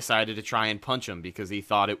 and he decided to try and punch him because he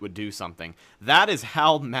thought it would do something. That is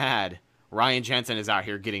how mad Ryan Jensen is out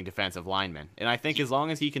here getting defensive linemen. And I think as long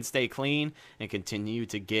as he can stay clean and continue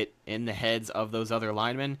to get in the heads of those other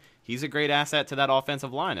linemen, he's a great asset to that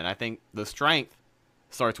offensive line. And I think the strength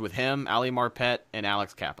starts with him, Ali Marpet, and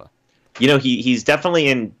Alex Kappa. You know, he's definitely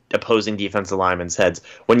in opposing defensive linemen's heads.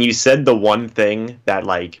 When you said the one thing that,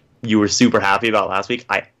 like, you were super happy about last week,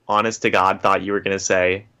 I honest to God thought you were going to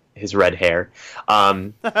say his red hair.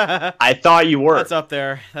 I thought you were. That's up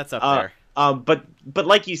there. But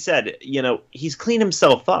like you said, you know, he's cleaned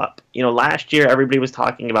himself up. You know, last year everybody was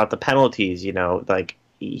talking about the penalties, you know, like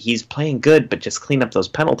he's playing good, but just clean up those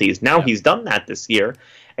penalties. Now he's done that this year.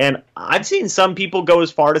 And I've seen some people go as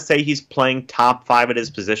far to say he's playing top 5 at his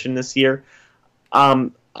position this year.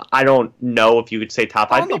 I don't know if you could say top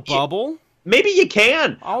 5. On the bubble? Maybe you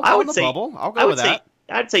can. I'll go with that.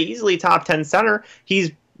 I'd say easily top 10 center.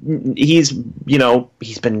 He's you know,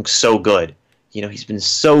 he's been so good. You know, he's been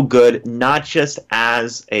so good, not just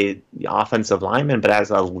as a offensive lineman, but as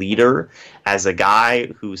a leader, as a guy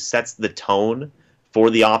who sets the tone for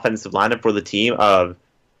the offensive line and for the team of,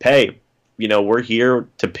 hey, you know, we're here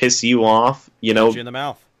to piss you off. You know, punch you in the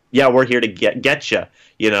mouth. Yeah, we're here to get you.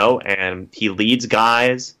 You know, and he leads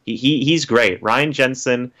guys. He's great. Ryan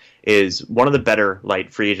Jensen is one of the better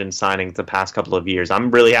light free agent signings the past couple of years.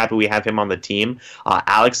 I'm really happy we have him on the team.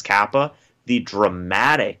 Alex Kappa, the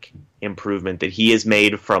dramatic improvement that he has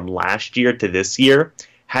made from last year to this year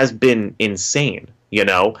has been insane. You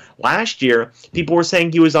know, last year people were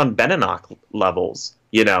saying he was on Beninock levels,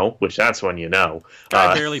 you know, which that's when you know.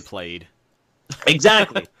 Guy barely played.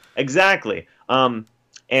 Exactly.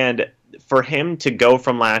 And for him to go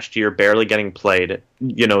from last year barely getting played,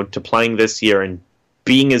 you know, to playing this year and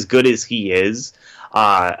being as good as he is,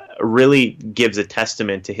 really gives a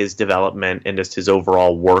testament to his development and just his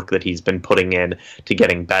overall work that he's been putting in to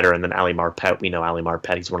getting better. And then Ali Marpet, we know Ali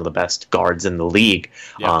Marpet, he's one of the best guards in the league.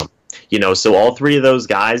 Yeah. You know, so all three of those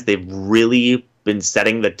guys, they've really been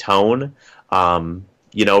setting the tone,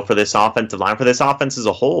 you know, for this offensive line, for this offense as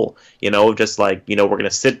a whole. You know, just like, you know, we're going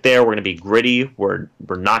to sit there, we're going to be gritty, we're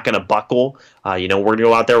not going to buckle. You know, we're going to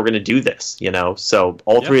go out there, we're going to do this, you know. So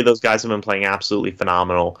all three of those guys have been playing absolutely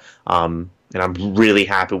phenomenal. And I'm really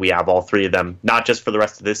happy we have all three of them, not just for the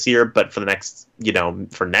rest of this year, but for the next, you know,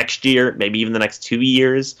 for next year, maybe even the next 2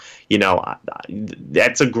 years. You know,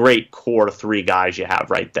 that's a great core 3 guys you have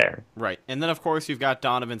right there. Right. And then, of course, you've got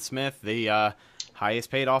Donovan Smith, the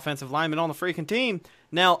highest paid offensive lineman on the freaking team.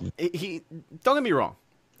 Now, don't get me wrong.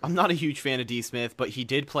 I'm not a huge fan of D. Smith, but he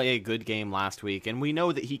did play a good game last week, and we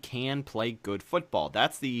know that he can play good football.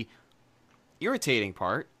 That's the irritating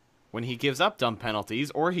part. When he gives up dumb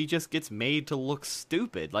penalties, or he just gets made to look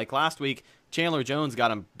stupid. Like last week, Chandler Jones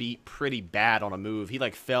got him beat pretty bad on a move. He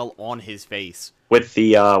like fell on his face with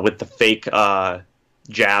the fake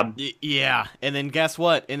jab. Yeah, and then guess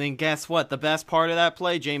what? The best part of that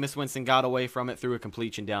play, Jameis Winston got away from it through a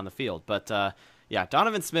completion down the field. But yeah,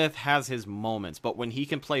 Donovan Smith has his moments, but when he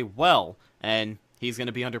can play well, and he's going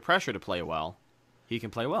to be under pressure to play well, he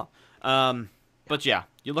can play well. But yeah,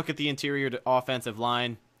 you look at the interior offensive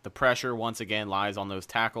line. The pressure, once again, lies on those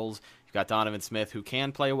tackles. You've got Donovan Smith, who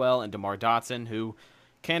can play well, and DeMar Dotson, who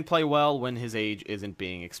can play well when his age isn't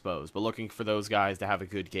being exposed. But looking for those guys to have a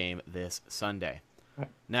good game this Sunday.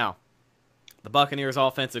 Now, the Buccaneers'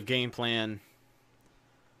 offensive game plan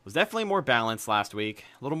was definitely more balanced last week,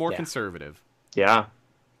 a little more conservative. Yeah.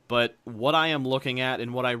 But what I am looking at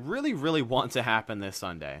and what I really, really want to happen this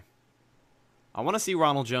Sunday, I want to see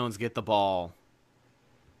Ronald Jones get the ball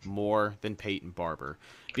more than Peyton Barber.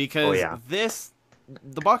 Because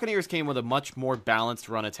the Buccaneers came with a much more balanced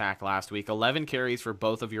run attack last week. 11 carries for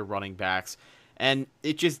both of your running backs, and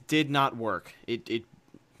it just did not work. It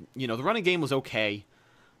you know, the running game was okay.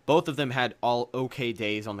 Both of them had all okay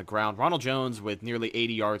days on the ground. Ronald Jones with nearly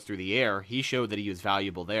 80 yards through the air, he showed that he was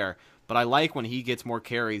valuable there. But I like when he gets more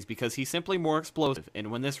carries because he's simply more explosive. And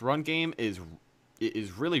when this run game is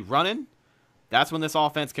is really running, that's when this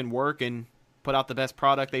offense can work and put out the best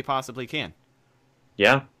product they possibly can.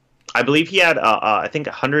 Yeah. I believe he had, I think,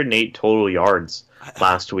 108 total yards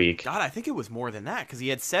last week. God, I think it was more than that because he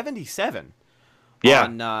had 77.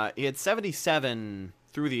 Yeah. He had 77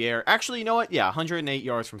 through the air. Actually, you know what? Yeah, 108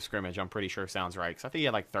 yards from scrimmage. I'm pretty sure sounds right because I think he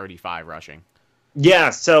had like 35 rushing.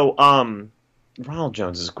 Yeah, so Ronald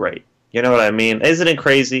Jones is great. You know what I mean? Isn't it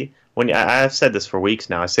crazy? I've said this for weeks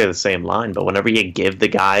now. I say the same line, but whenever you give the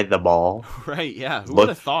guy the ball, right? Yeah, who would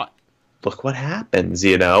have thought? Look what happens,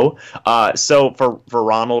 you know. So for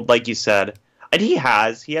Ronald, like you said, and he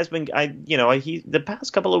has been, the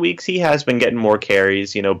past couple of weeks he has been getting more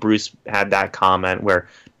carries. You know, Bruce had that comment where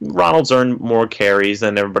Ronald's earned more carries,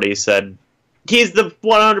 and everybody said he's the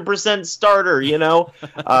 100% starter. You know,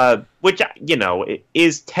 which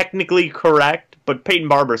is technically correct, but Peyton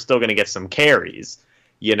Barber's still going to get some carries.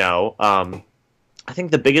 You know, I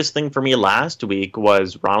think the biggest thing for me last week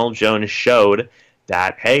was Ronald Jones showed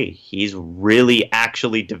that, hey, he's really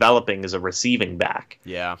actually developing as a receiving back.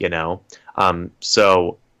 Yeah. You know?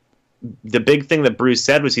 So the big thing that Bruce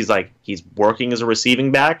said was he's working as a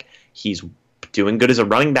receiving back. He's doing good as a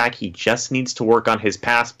running back. He just needs to work on his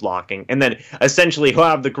pass blocking. And then essentially he'll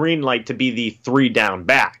have the green light to be the 3-down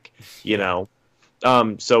back, you know?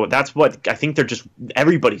 So that's what I think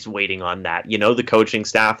everybody's waiting on that, you know, the coaching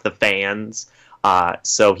staff, the fans.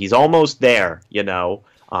 So he's almost there, you know?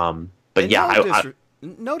 But yeah,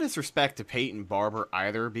 no disrespect to Peyton Barber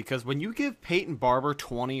either, because when you give Peyton Barber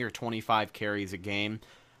 20 or 25 carries a game,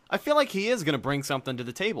 I feel like he is going to bring something to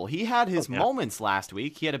the table. He had his moments last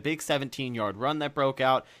week. He had a big 17-yard run that broke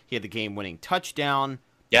out. He had the game-winning touchdown.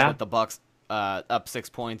 Yeah. With the Bucs up 6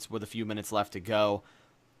 points with a few minutes left to go.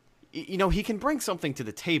 You know, he can bring something to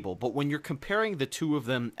the table, but when you're comparing the two of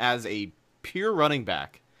them as a pure running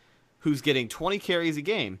back who's getting 20 carries a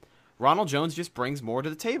game, Ronald Jones just brings more to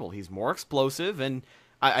the table. He's more explosive, and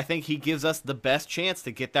I think he gives us the best chance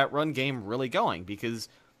to get that run game really going, because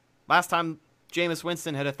last time Jameis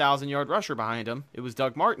Winston had a 1,000-yard rusher behind him, it was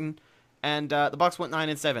Doug Martin, and the Bucs went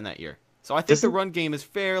 9-7 that year. So I think the run game is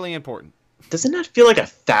fairly important. Doesn't that feel like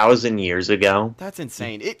 1,000 years ago? That's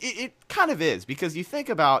insane. It kind of is, because you think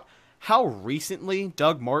about how recently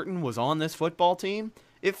Doug Martin was on this football team.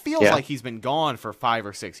 It feels like he's been gone for 5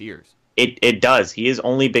 or 6 years. It does. He has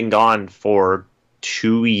only been gone for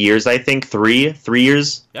 2 years, I think. 3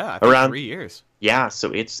 years? Yeah, I think around 3 years. Yeah,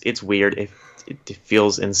 so it's weird. It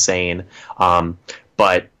feels insane.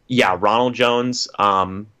 But yeah, Ronald Jones,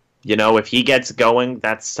 you know, if he gets going,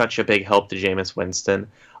 that's such a big help to Jameis Winston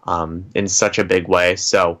in such a big way.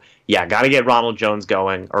 So yeah, got to get Ronald Jones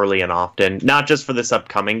going early and often, not just for this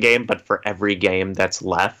upcoming game, but for every game that's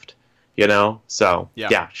left, you know? So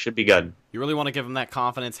yeah, should be good. You really want to give him that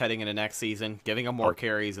confidence heading into next season. Giving him more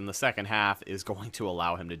carries in the second half is going to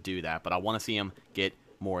allow him to do that, but I want to see him get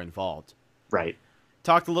more involved. Right.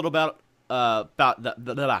 Talked a little bit about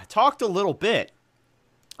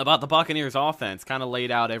the Buccaneers offense, kind of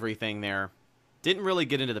laid out everything there. Didn't really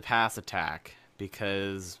get into the pass attack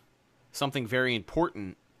because something very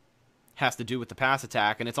important has to do with the pass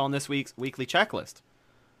attack, and it's on this week's weekly checklist.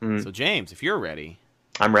 So James, if you're ready,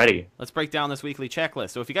 I'm ready. Let's break down this weekly checklist.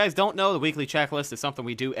 So if you guys don't know, the weekly checklist is something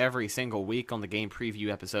we do every single week on the game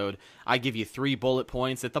preview episode. I give you 3 bullet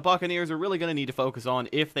points that the Buccaneers are really going to need to focus on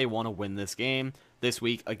if they want to win this game this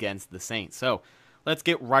week against the Saints. So let's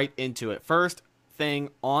get right into it. First thing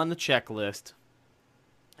on the checklist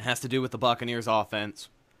has to do with the Buccaneers offense.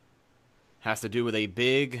 Has to do with a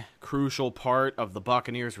big, crucial part of the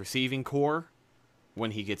Buccaneers receiving core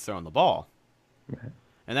when he gets thrown the ball. Right.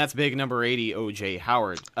 And that's big number 80, O.J.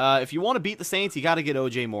 Howard. If you want to beat the Saints, you got to get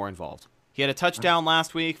O.J. more involved. He had a touchdown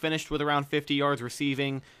last week, finished with around 50 yards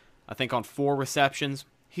receiving, I think on 4 receptions.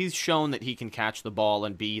 He's shown that he can catch the ball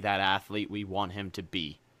and be that athlete we want him to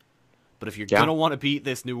be. But if you're going to want to beat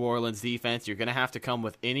this New Orleans defense, you're going to have to come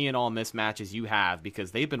with any and all mismatches you have,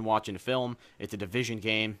 because they've been watching film. It's a division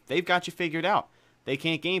game. They've got you figured out. They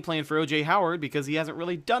can't game plan for O.J. Howard because he hasn't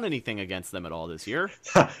really done anything against them at all this year.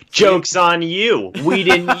 Joke's on you. We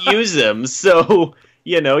didn't use him, so,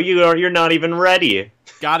 you know, you're not even ready.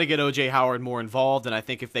 Got to get O.J. Howard more involved, and I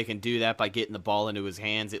think if they can do that by getting the ball into his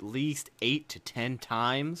hands at least 8 to 10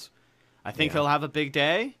 times, I think he'll have a big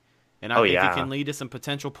day, and I think it can lead to some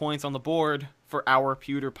potential points on the board for our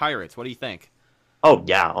Pewter Pirates. What do you think? Oh,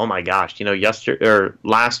 yeah. Oh, my gosh. You know,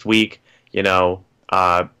 last week, you know,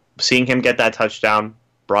 seeing him get that touchdown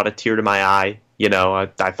brought a tear to my eye. You know,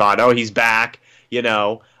 I thought, oh, he's back, you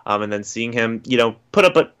know, and then seeing him, you know, put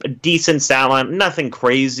up a decent stat line, nothing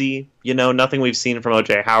crazy, You know, nothing we've seen from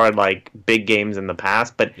O.J. Howard like big games in the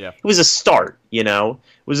past, but Yeah. it was a start, you know?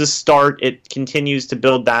 It was a start. It continues to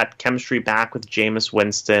build that chemistry back with Jameis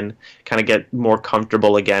Winston, kind of get more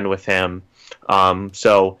comfortable again with him.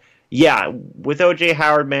 So, yeah, with O.J.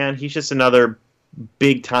 Howard, man, he's just another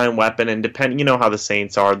big-time weapon, and you know how the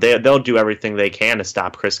Saints are. They'll do everything they can to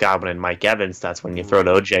stop Chris Godwin and Mike Evans. That's when you throw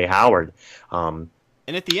to O.J. Howard.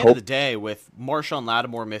 And at the end of the day, with Marshawn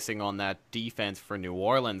Lattimore missing on that defense for New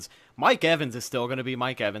Orleans, Mike Evans is still going to be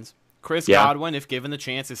Mike Evans. Chris Godwin, if given the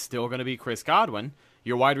chance, is still going to be Chris Godwin.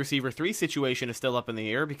 Your wide receiver 3 situation is still up in the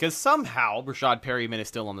air because somehow Rashad Perryman is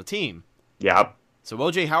still on the team. Yep. So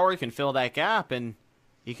O.J. Howard can fill that gap, and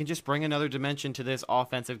he can just bring another dimension to this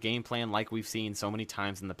offensive game plan like we've seen so many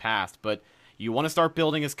times in the past. But you want to start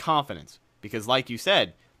building his confidence because, like you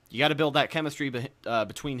said, you got to build that chemistry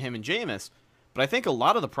between him and Jameis. But I think a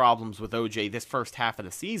lot of the problems with OJ this first half of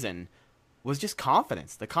the season was just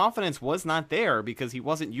confidence. The confidence was not there because he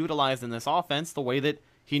wasn't utilized in this offense the way that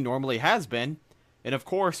he normally has been. And of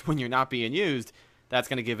course, when you're not being used, that's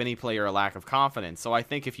going to give any player a lack of confidence. So I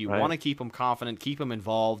think if you want to keep him confident, keep him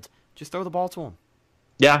involved, just throw the ball to him.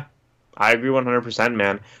 Yeah, I agree 100%,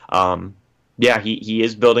 man. Yeah, he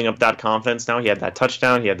is building up that confidence now. He had that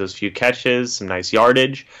touchdown. He had those few catches, some nice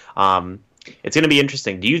yardage. It's going to be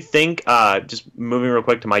interesting. Do you think, just moving real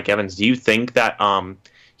quick to Mike Evans, do you think that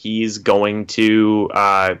he's going to,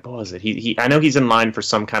 what was it? I know he's in line for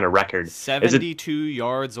some kind of record. 72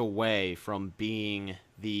 yards away from being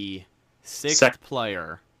the sixth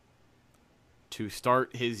player to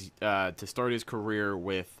start his career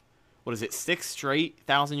with, what is it, 6 straight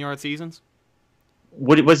 1,000-yard seasons?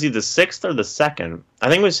 Was he the 6th or the 2nd? I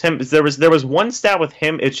think it was him. There was one stat with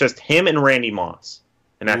him. It's just him and Randy Moss,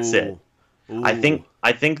 and that's it. Ooh. I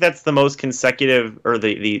think that's the most consecutive, or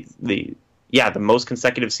the most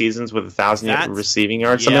consecutive seasons with 1,000 receiving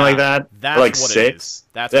yards, something like that. That's or like what 6. It is.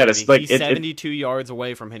 That's what it is. Like, he's 72 yards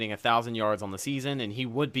away from hitting 1,000 yards on the season, and he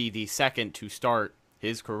would be the second to start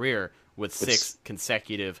his career with 6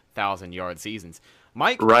 consecutive 1,000-yard seasons.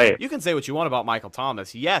 Mike, you can say what you want about Michael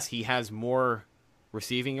Thomas. Yes, he has more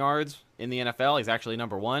receiving yards in the NFL. He's actually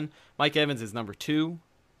number 1. Mike Evans is number 2.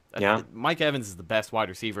 Yeah. Mike Evans is the best wide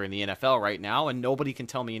receiver in the NFL right now, and nobody can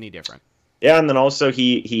tell me any different. Yeah, and then also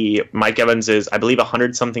Mike Evans is, I believe,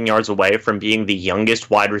 100-something yards away from being the youngest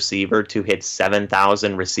wide receiver to hit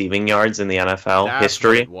 7,000 receiving yards in the NFL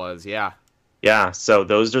history. What it was, yeah. Yeah, so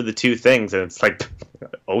those are the two things, and it's like,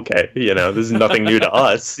 okay, this is nothing new to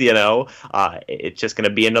us, It's just going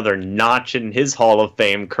to be another notch in his Hall of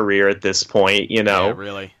Fame career at this point, Yeah,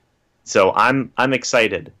 really. So I'm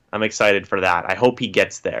excited. I'm excited for that. I hope he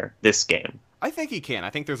gets there this game. I think he can. I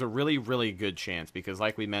think there's a really, really good chance because,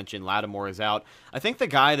 like we mentioned, Lattimore is out. I think the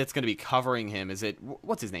guy that's going to be covering him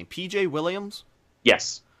what's his name, P.J. Williams?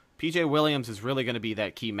 Yes. P.J. Williams is really going to be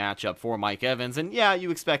that key matchup for Mike Evans. And, yeah,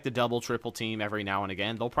 you expect a double, triple team every now and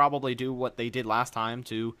again. They'll probably do what they did last time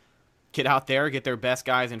to get out there, get their best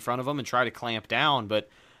guys in front of them, and try to clamp down. But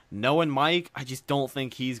knowing Mike, I just don't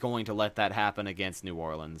think he's going to let that happen against New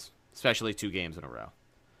Orleans, especially 2 games in a row.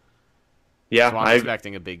 Yeah, so I'm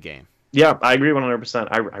expecting a big game. Yeah, I agree 100%.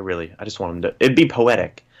 I just want him to. It'd be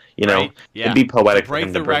poetic, Right? Yeah. It'd be poetic. To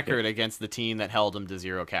break the record against the team that held him to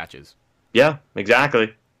 0 catches. Yeah,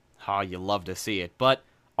 exactly. You love to see it. But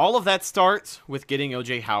all of that starts with getting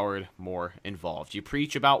O.J. Howard more involved. You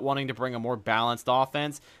preach about wanting to bring a more balanced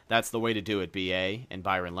offense. That's the way to do it, B.A. and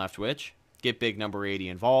Byron Leftwich. Get big number 80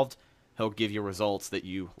 involved. He'll give you results that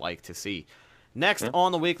you like to see. Next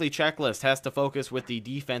on the weekly checklist has to focus with the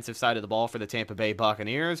defensive side of the ball for the Tampa Bay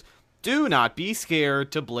Buccaneers. Do not be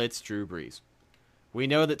scared to blitz Drew Brees. We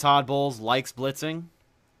know that Todd Bowles likes blitzing.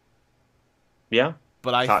 Yeah.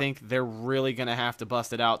 But I think they're really going to have to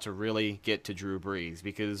bust it out to really get to Drew Brees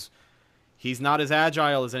because he's not as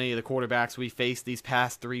agile as any of the quarterbacks we faced these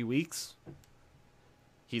past 3 weeks.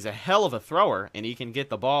 He's a hell of a thrower, and he can get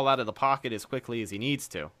the ball out of the pocket as quickly as he needs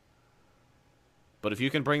to. But if you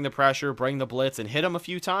can bring the pressure, bring the blitz, and hit him a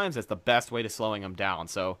few times, that's the best way to slowing him down.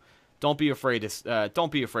 So don't be afraid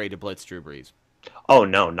to blitz Drew Brees. Oh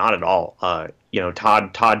no, not at all.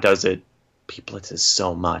 Todd does it. He blitzes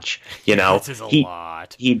so much. He blitzes a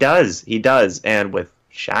lot. He does. And with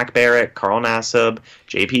Shaq Barrett, Carl Nassib,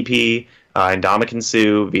 JPP, and Ndamukong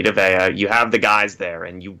Suh, Vita Vea, you have the guys there,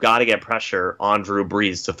 and you got to get pressure on Drew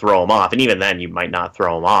Brees to throw him off. And even then, you might not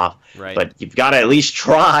throw him off. Right. But you've got to at least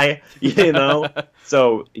try.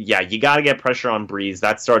 So yeah, you got to get pressure on Brees.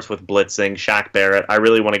 That starts with blitzing. Shaq Barrett, I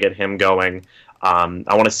really want to get him going. I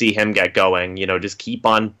want to see him get going. Just keep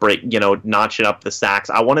on notching up the sacks.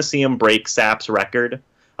 I want to see him break Sapp's record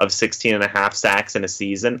of 16.5 sacks in a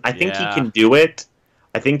season. I think he can do it.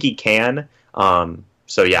 I think he can.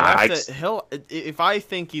 So yeah, if I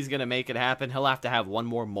think he's gonna make it happen, he'll have to have one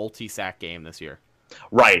more multi-sack game this year.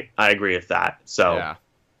 Right, I agree with that. So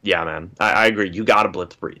yeah, man, I agree. You got to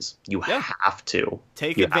blitz Breeze. You have to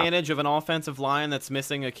take advantage of an offensive line that's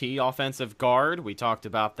missing a key offensive guard. We talked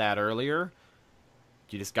about that earlier.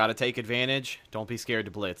 You just got to take advantage. Don't be scared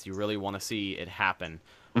to blitz. You really want to see it happen.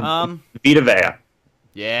 Vita Vea.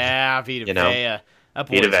 Yeah, Vita Vea. That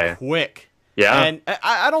boy is quick. Yeah. And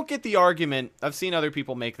I don't get the argument. I've seen other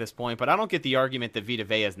people make this point, but I don't get the argument that Vita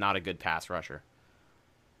Vea is not a good pass rusher.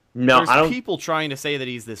 No, There's people trying to say that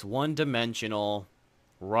he's this one-dimensional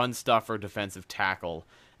run stuffer defensive tackle,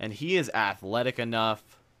 and he is athletic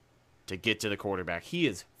enough to get to the quarterback. He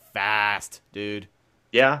is fast, dude.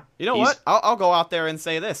 Yeah. You know what? I'll go out there and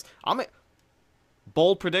say this.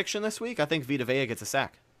 Bold prediction this week, I think Vita Vea gets a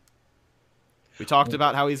sack. We talked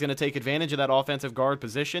about how he's going to take advantage of that offensive guard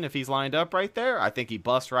position if he's lined up right there. I think he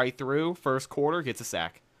busts right through, first quarter, gets a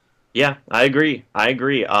sack. Yeah, I agree.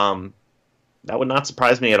 That would not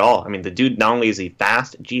surprise me at all. I mean, the dude, not only is he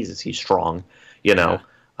fast, Jesus, he's strong, you know.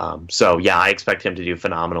 Yeah. So, yeah, I expect him to do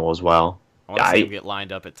phenomenal as well. I want to see him get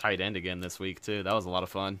lined up at tight end again this week, too. That was a lot of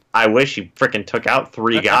fun. I wish he freaking took out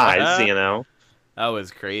 3 guys, you know. That was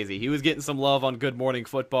crazy. He was getting some love on Good Morning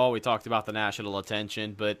Football. We talked about the national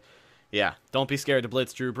attention, but... yeah, don't be scared to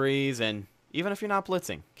blitz Drew Brees, and even if you're not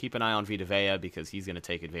blitzing, keep an eye on Vita Vea because he's going to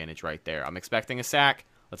take advantage right there. I'm expecting a sack.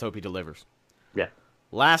 Let's hope he delivers. Yeah.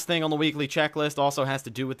 Last thing on the weekly checklist also has to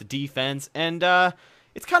do with the defense, and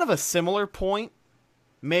it's kind of a similar point.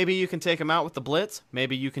 Maybe you can take him out with the blitz.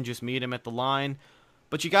 Maybe you can just meet him at the line,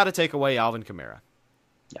 but you got to take away Alvin Kamara.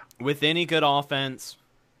 Yeah. With any good offense,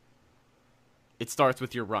 it starts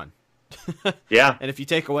with your run. Yeah. And if you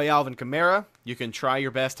take away Alvin Kamara, you can try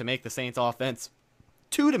your best to make the Saints offense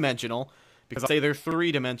 2-dimensional, because I'll say they're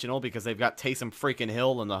 3-dimensional because they've got Taysom freaking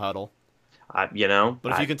Hill in the huddle. You know.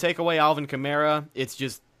 But if you can take away Alvin Kamara, it's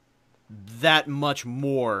just that much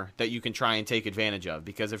more that you can try and take advantage of.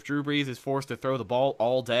 Because if Drew Brees is forced to throw the ball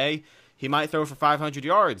all day, he might throw for 500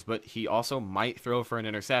 yards, but he also might throw for an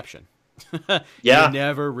interception. Yeah. You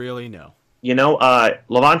never really know. You know,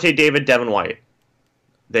 Levante David, Devin White.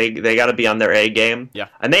 They got to be on their A game. Yeah.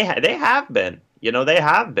 And they have been. You know, they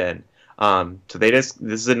have been. So this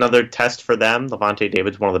is another test for them. Levante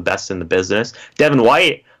David's one of the best in the business. Devin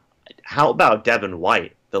White, how about Devin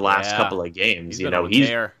White the last couple of games?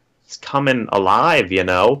 He's coming alive, you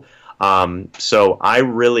know. So I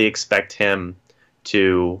really expect him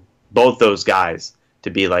both those guys to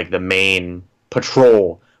be like the main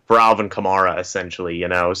patrol for Alvin Kamara, essentially, you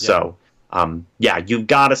know. Yeah. So you've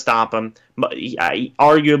got to stop him.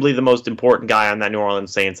 Arguably the most important guy on that New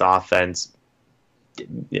Orleans Saints offense,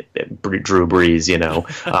 Drew Brees, you know.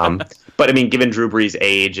 But I mean, given Drew Brees'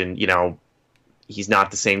 age and, you know, he's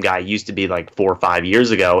not the same guy he used to be like 4 or 5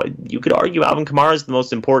 years ago, you could argue Alvin Kamara is the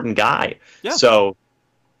most important guy. Yeah. So,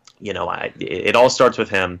 you know, it all starts with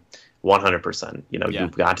him 100%. You know,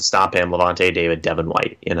 you've got to stop him, Levante David, Devin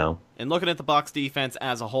White, you know. And looking at the Bucs defense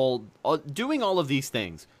as a whole, doing all of these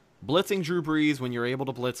things, blitzing Drew Brees when you're able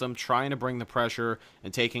to blitz him, trying to bring the pressure,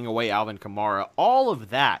 and taking away Alvin Kamara, all of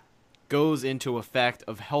that goes into effect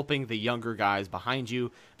of helping the younger guys behind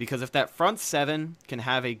you, because if that front seven can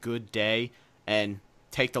have a good day and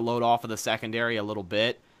take the load off of the secondary a little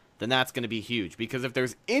bit, then that's going to be huge. Because if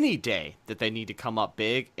there's any day that they need to come up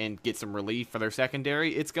big and get some relief for their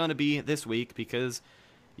secondary, it's going to be this week, because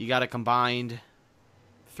you got a combined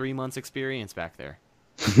 3 months experience back there.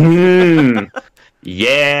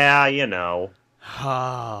 Yeah, you know.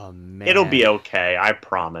 Oh, man. It'll be okay, I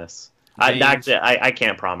promise. I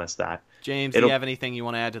can't promise that. James, do you have anything you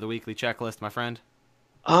want to add to the weekly checklist, my friend?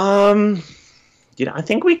 You know, I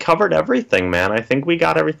think we covered everything, man. I think we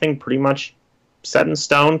got everything pretty much set in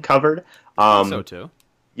stone, covered. I think so too.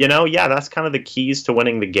 You know, yeah, that's kind of the keys to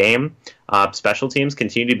winning the game. Special teams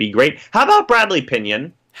continue to be great. How about Bradley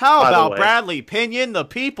Pinion? How about Bradley Pinion, the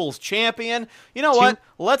people's champion? You know what?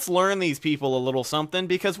 Let's learn these people a little something,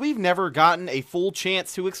 because we've never gotten a full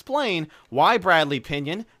chance to explain why Bradley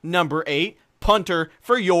Pinion, number 8, punter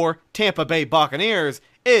for your Tampa Bay Buccaneers,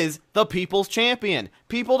 is the people's champion.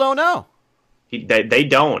 People don't know. They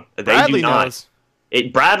don't. Bradley do not. Knows.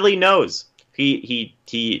 Bradley knows.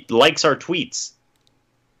 He likes our tweets.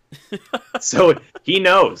 So he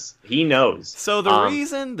knows. He knows. So the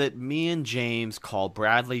reason that me and James call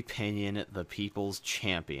Bradley Pinion the people's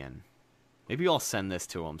champion, maybe I'll send this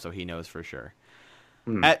to him so he knows for sure.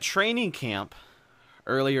 At training camp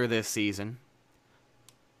earlier this season,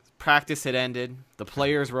 practice had ended. The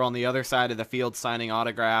players were on the other side of the field signing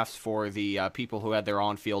autographs for the people who had their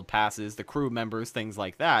on-field passes, the crew members, things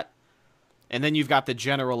like that. And then you've got the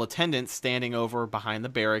general attendance standing over behind the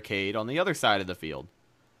barricade on the other side of the field.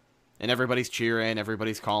 And everybody's cheering,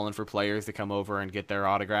 everybody's calling for players to come over and get their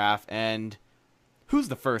autograph. And who's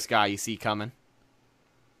the first guy you see coming?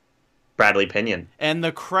 Bradley Pinion. And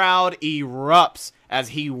the crowd erupts as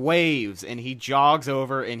he waves and he jogs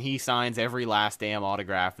over and he signs every last damn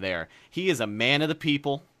autograph there. He is a man of the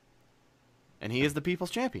people, and he is the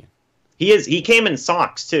people's champion. He is. He came in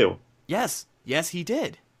socks too. Yes, he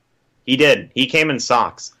did. He did. He came in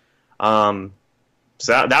socks. So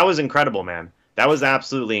that was incredible, man. That was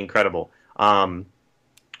absolutely incredible. Yeah.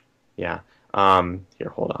 Here,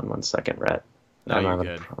 hold on one second, Rhett. No,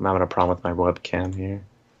 I'm having a problem with my webcam here.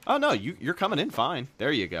 Oh, no, you're coming in fine.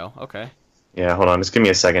 There you go. Okay. Yeah, hold on. Just give me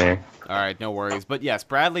a second here. All right, no worries. But yes,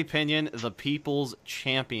 Bradley Pinion, the people's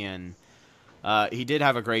champion. He did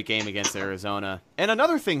have a great game against Arizona. And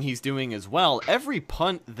another thing he's doing as well, every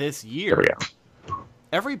punt this year. There we go.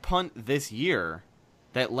 Every punt this year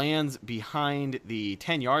that lands behind the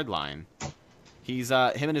 10-yard line, him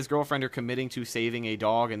and his girlfriend are committing to saving a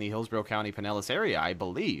dog in the Hillsborough County Pinellas area, I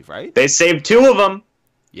believe, right? They saved 2 of them.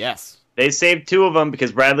 Yes. They saved 2 of them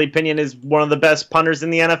because Bradley Pinion is one of the best punters in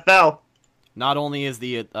the NFL. Not only is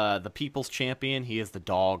the people's champion, he is the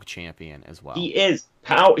dog champion as well. He is.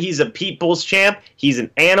 He's a people's champ. He's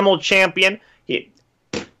an animal champion.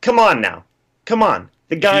 Come on now. Come on.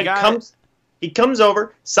 The guy comes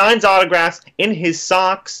over, signs autographs in his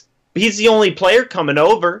socks. He's the only player coming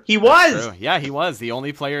over. He was. True. Yeah, he was the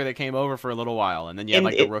only player that came over for a little while, and then you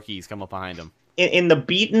had the rookies come up behind him. In the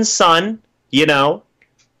beaten sun, you know,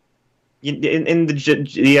 in the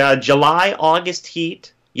July, August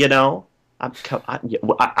heat, you know,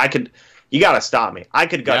 I could. You gotta stop me. I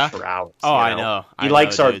could gush for hours. Oh, I know. He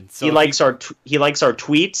likes our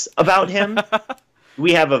tweets about him.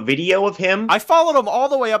 We have a video of him. I followed him all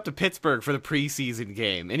the way up to Pittsburgh for the preseason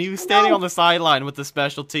game, and he was standing on the sideline with the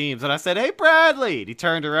special teams. And I said, "Hey, Bradley!" And he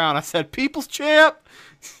turned around. I said, "People's champ,"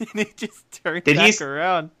 and he just turned back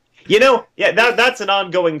around. You know, yeah, that's an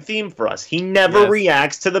ongoing theme for us. He never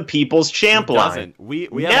reacts to the people's champ line. We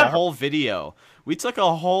have a whole video. We took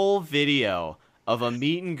a whole video of a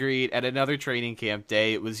meet and greet at another training camp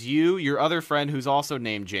day. It was you, your other friend who's also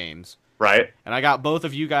named James. Right. And I got both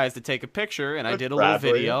of you guys to take a picture, and I did a little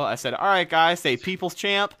video. I said, "All right, guys, say people's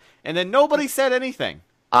champ," and then nobody said anything.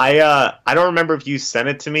 I don't remember if you sent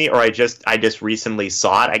it to me or I just recently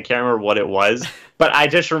saw it. I can't remember what it was, but I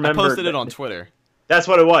just remember I posted it on Twitter. That's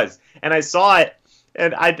what it was. And I saw it,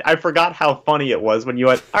 and I forgot how funny it was when you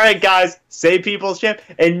went, "All right, guys, say people's champ,"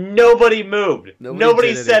 and nobody moved.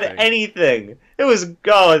 Nobody said anything. It was,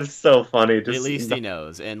 it's so funny. At least he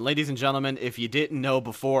knows. And ladies and gentlemen, if you didn't know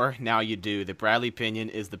before, now you do, that Bradley Pinion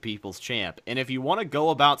is the people's champ. And if you want to go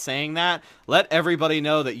about saying that, let everybody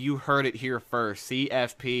know that you heard it here first.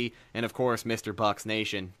 CFP and, of course, Mr. Bucks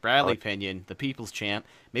Nation. Bradley Pinion, the people's champ.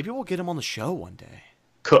 Maybe we'll get him on the show one day.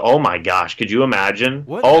 Oh my gosh! Could you imagine?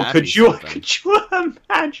 Could you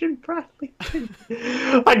imagine Bradley?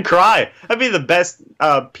 I'd cry. That'd be the best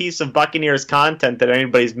piece of Buccaneers content that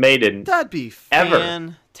anybody's made in. That'd be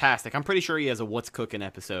fantastic. I'm pretty sure he has a What's Cooking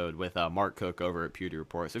episode with Mark Cook over at Pewter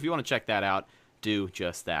Report. So if you want to check that out, do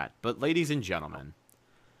just that. But ladies and gentlemen,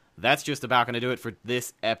 that's just about going to do it for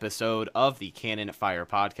this episode of the Cannon Fire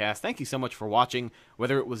Podcast. Thank you so much for watching.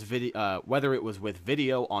 Whether it was with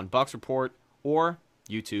video on Bucks Report or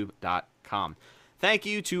YouTube.com. Thank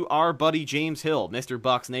you to our buddy James Hill, Mr.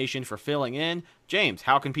 Bucks Nation, for filling in. James,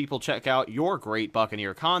 how can people check out your great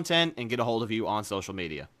Buccaneer content and get a hold of you on social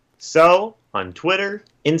media? So, on Twitter,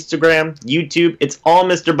 Instagram, YouTube, it's all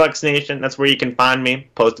Mr. Bucks Nation. That's where you can find me.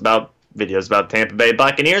 Post about videos about Tampa Bay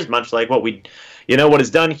Buccaneers, much like what what is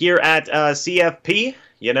done here at CFP.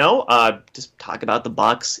 Just talk about the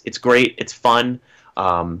Bucks. It's great. It's fun.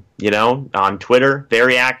 On Twitter,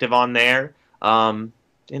 very active on there. And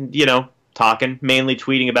talking, mainly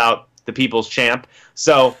tweeting about the people's champ.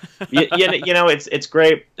 So, it's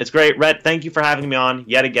great. It's great. Rhett, thank you for having me on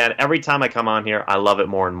yet again. Every time I come on here, I love it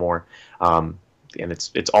more and more. And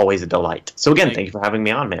it's always a delight. So again, thank you for having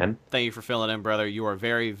me on, man. Thank you for filling in, brother. You are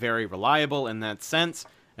very, very reliable in that sense.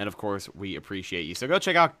 And of course, we appreciate you. So go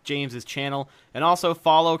check out James's channel and also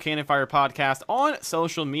follow Cannon Fire Podcast on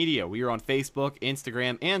social media. We are on Facebook,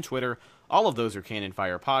 Instagram, and Twitter. All of those are Cannon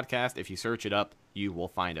Fire Podcast. If you search it up, you will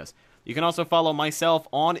find us. You can also follow myself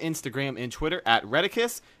on Instagram and Twitter at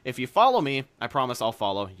Redicus. If you follow me, I promise I'll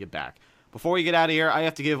follow you back. Before we get out of here, I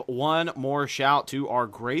have to give one more shout to our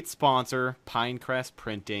great sponsor, Pinecrest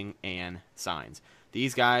Printing and Signs.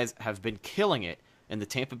 These guys have been killing it in the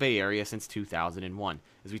Tampa Bay area since 2001.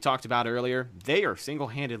 As we talked about earlier, they are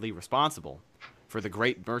single-handedly responsible for the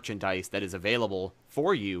great merchandise that is available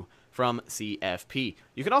for you from CFP.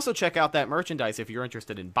 You can also check out that merchandise if you're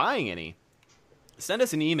interested in buying any. Send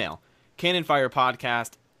us an email,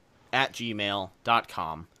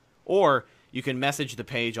 canonfirepodcast@gmail.com, or you can message the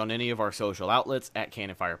page on any of our social outlets at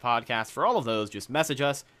Cannon Fire Podcast. For all of those, just message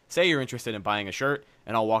us, say you're interested in buying a shirt,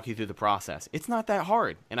 and I'll walk you through the process. It's not that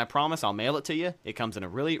hard, and I promise I'll mail it to you. It comes in a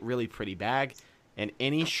really, really pretty bag, and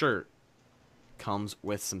any shirt comes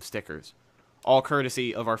with some stickers. All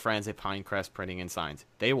courtesy of our friends at Pinecrest Printing and Signs.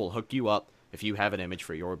 They will hook you up if you have an image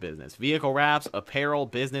for your business. Vehicle wraps, apparel,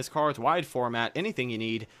 business cards, wide format, anything you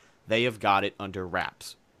need, they have got it under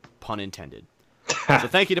wraps. Pun intended. So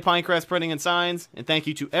thank you to Pinecrest Printing and Signs, and thank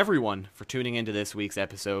you to everyone for tuning into this week's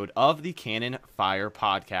episode of the Cannon Fire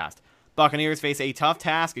Podcast. Buccaneers face a tough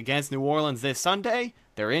task against New Orleans this Sunday.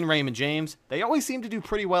 They're in Raymond James. They always seem to do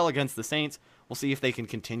pretty well against the Saints. We'll see if they can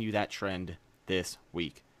continue that trend this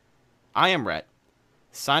week. I am Rhett,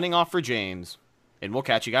 signing off for James, and we'll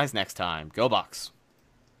catch you guys next time. Go Bucs.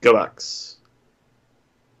 Go Bucs.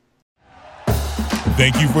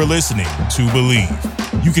 Thank you for listening to Believe.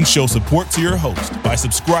 You can show support to your host by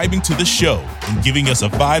subscribing to the show and giving us a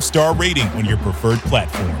 5-star rating on your preferred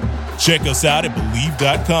platform. Check us out at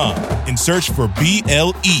Believe.com and search for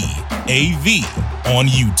BLEAV on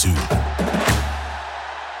YouTube.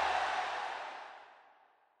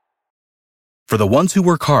 For the ones who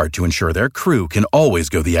work hard to ensure their crew can always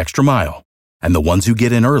go the extra mile, and the ones who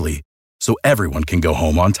get in early so everyone can go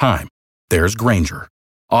home on time, there's Grainger,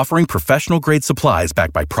 offering professional-grade supplies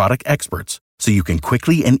backed by product experts so you can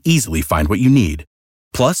quickly and easily find what you need.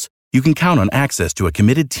 Plus, you can count on access to a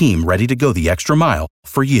committed team ready to go the extra mile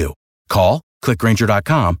for you. Call, click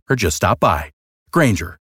Grainger.com, or just stop by.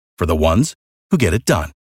 Grainger, for the ones who get it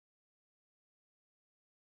done.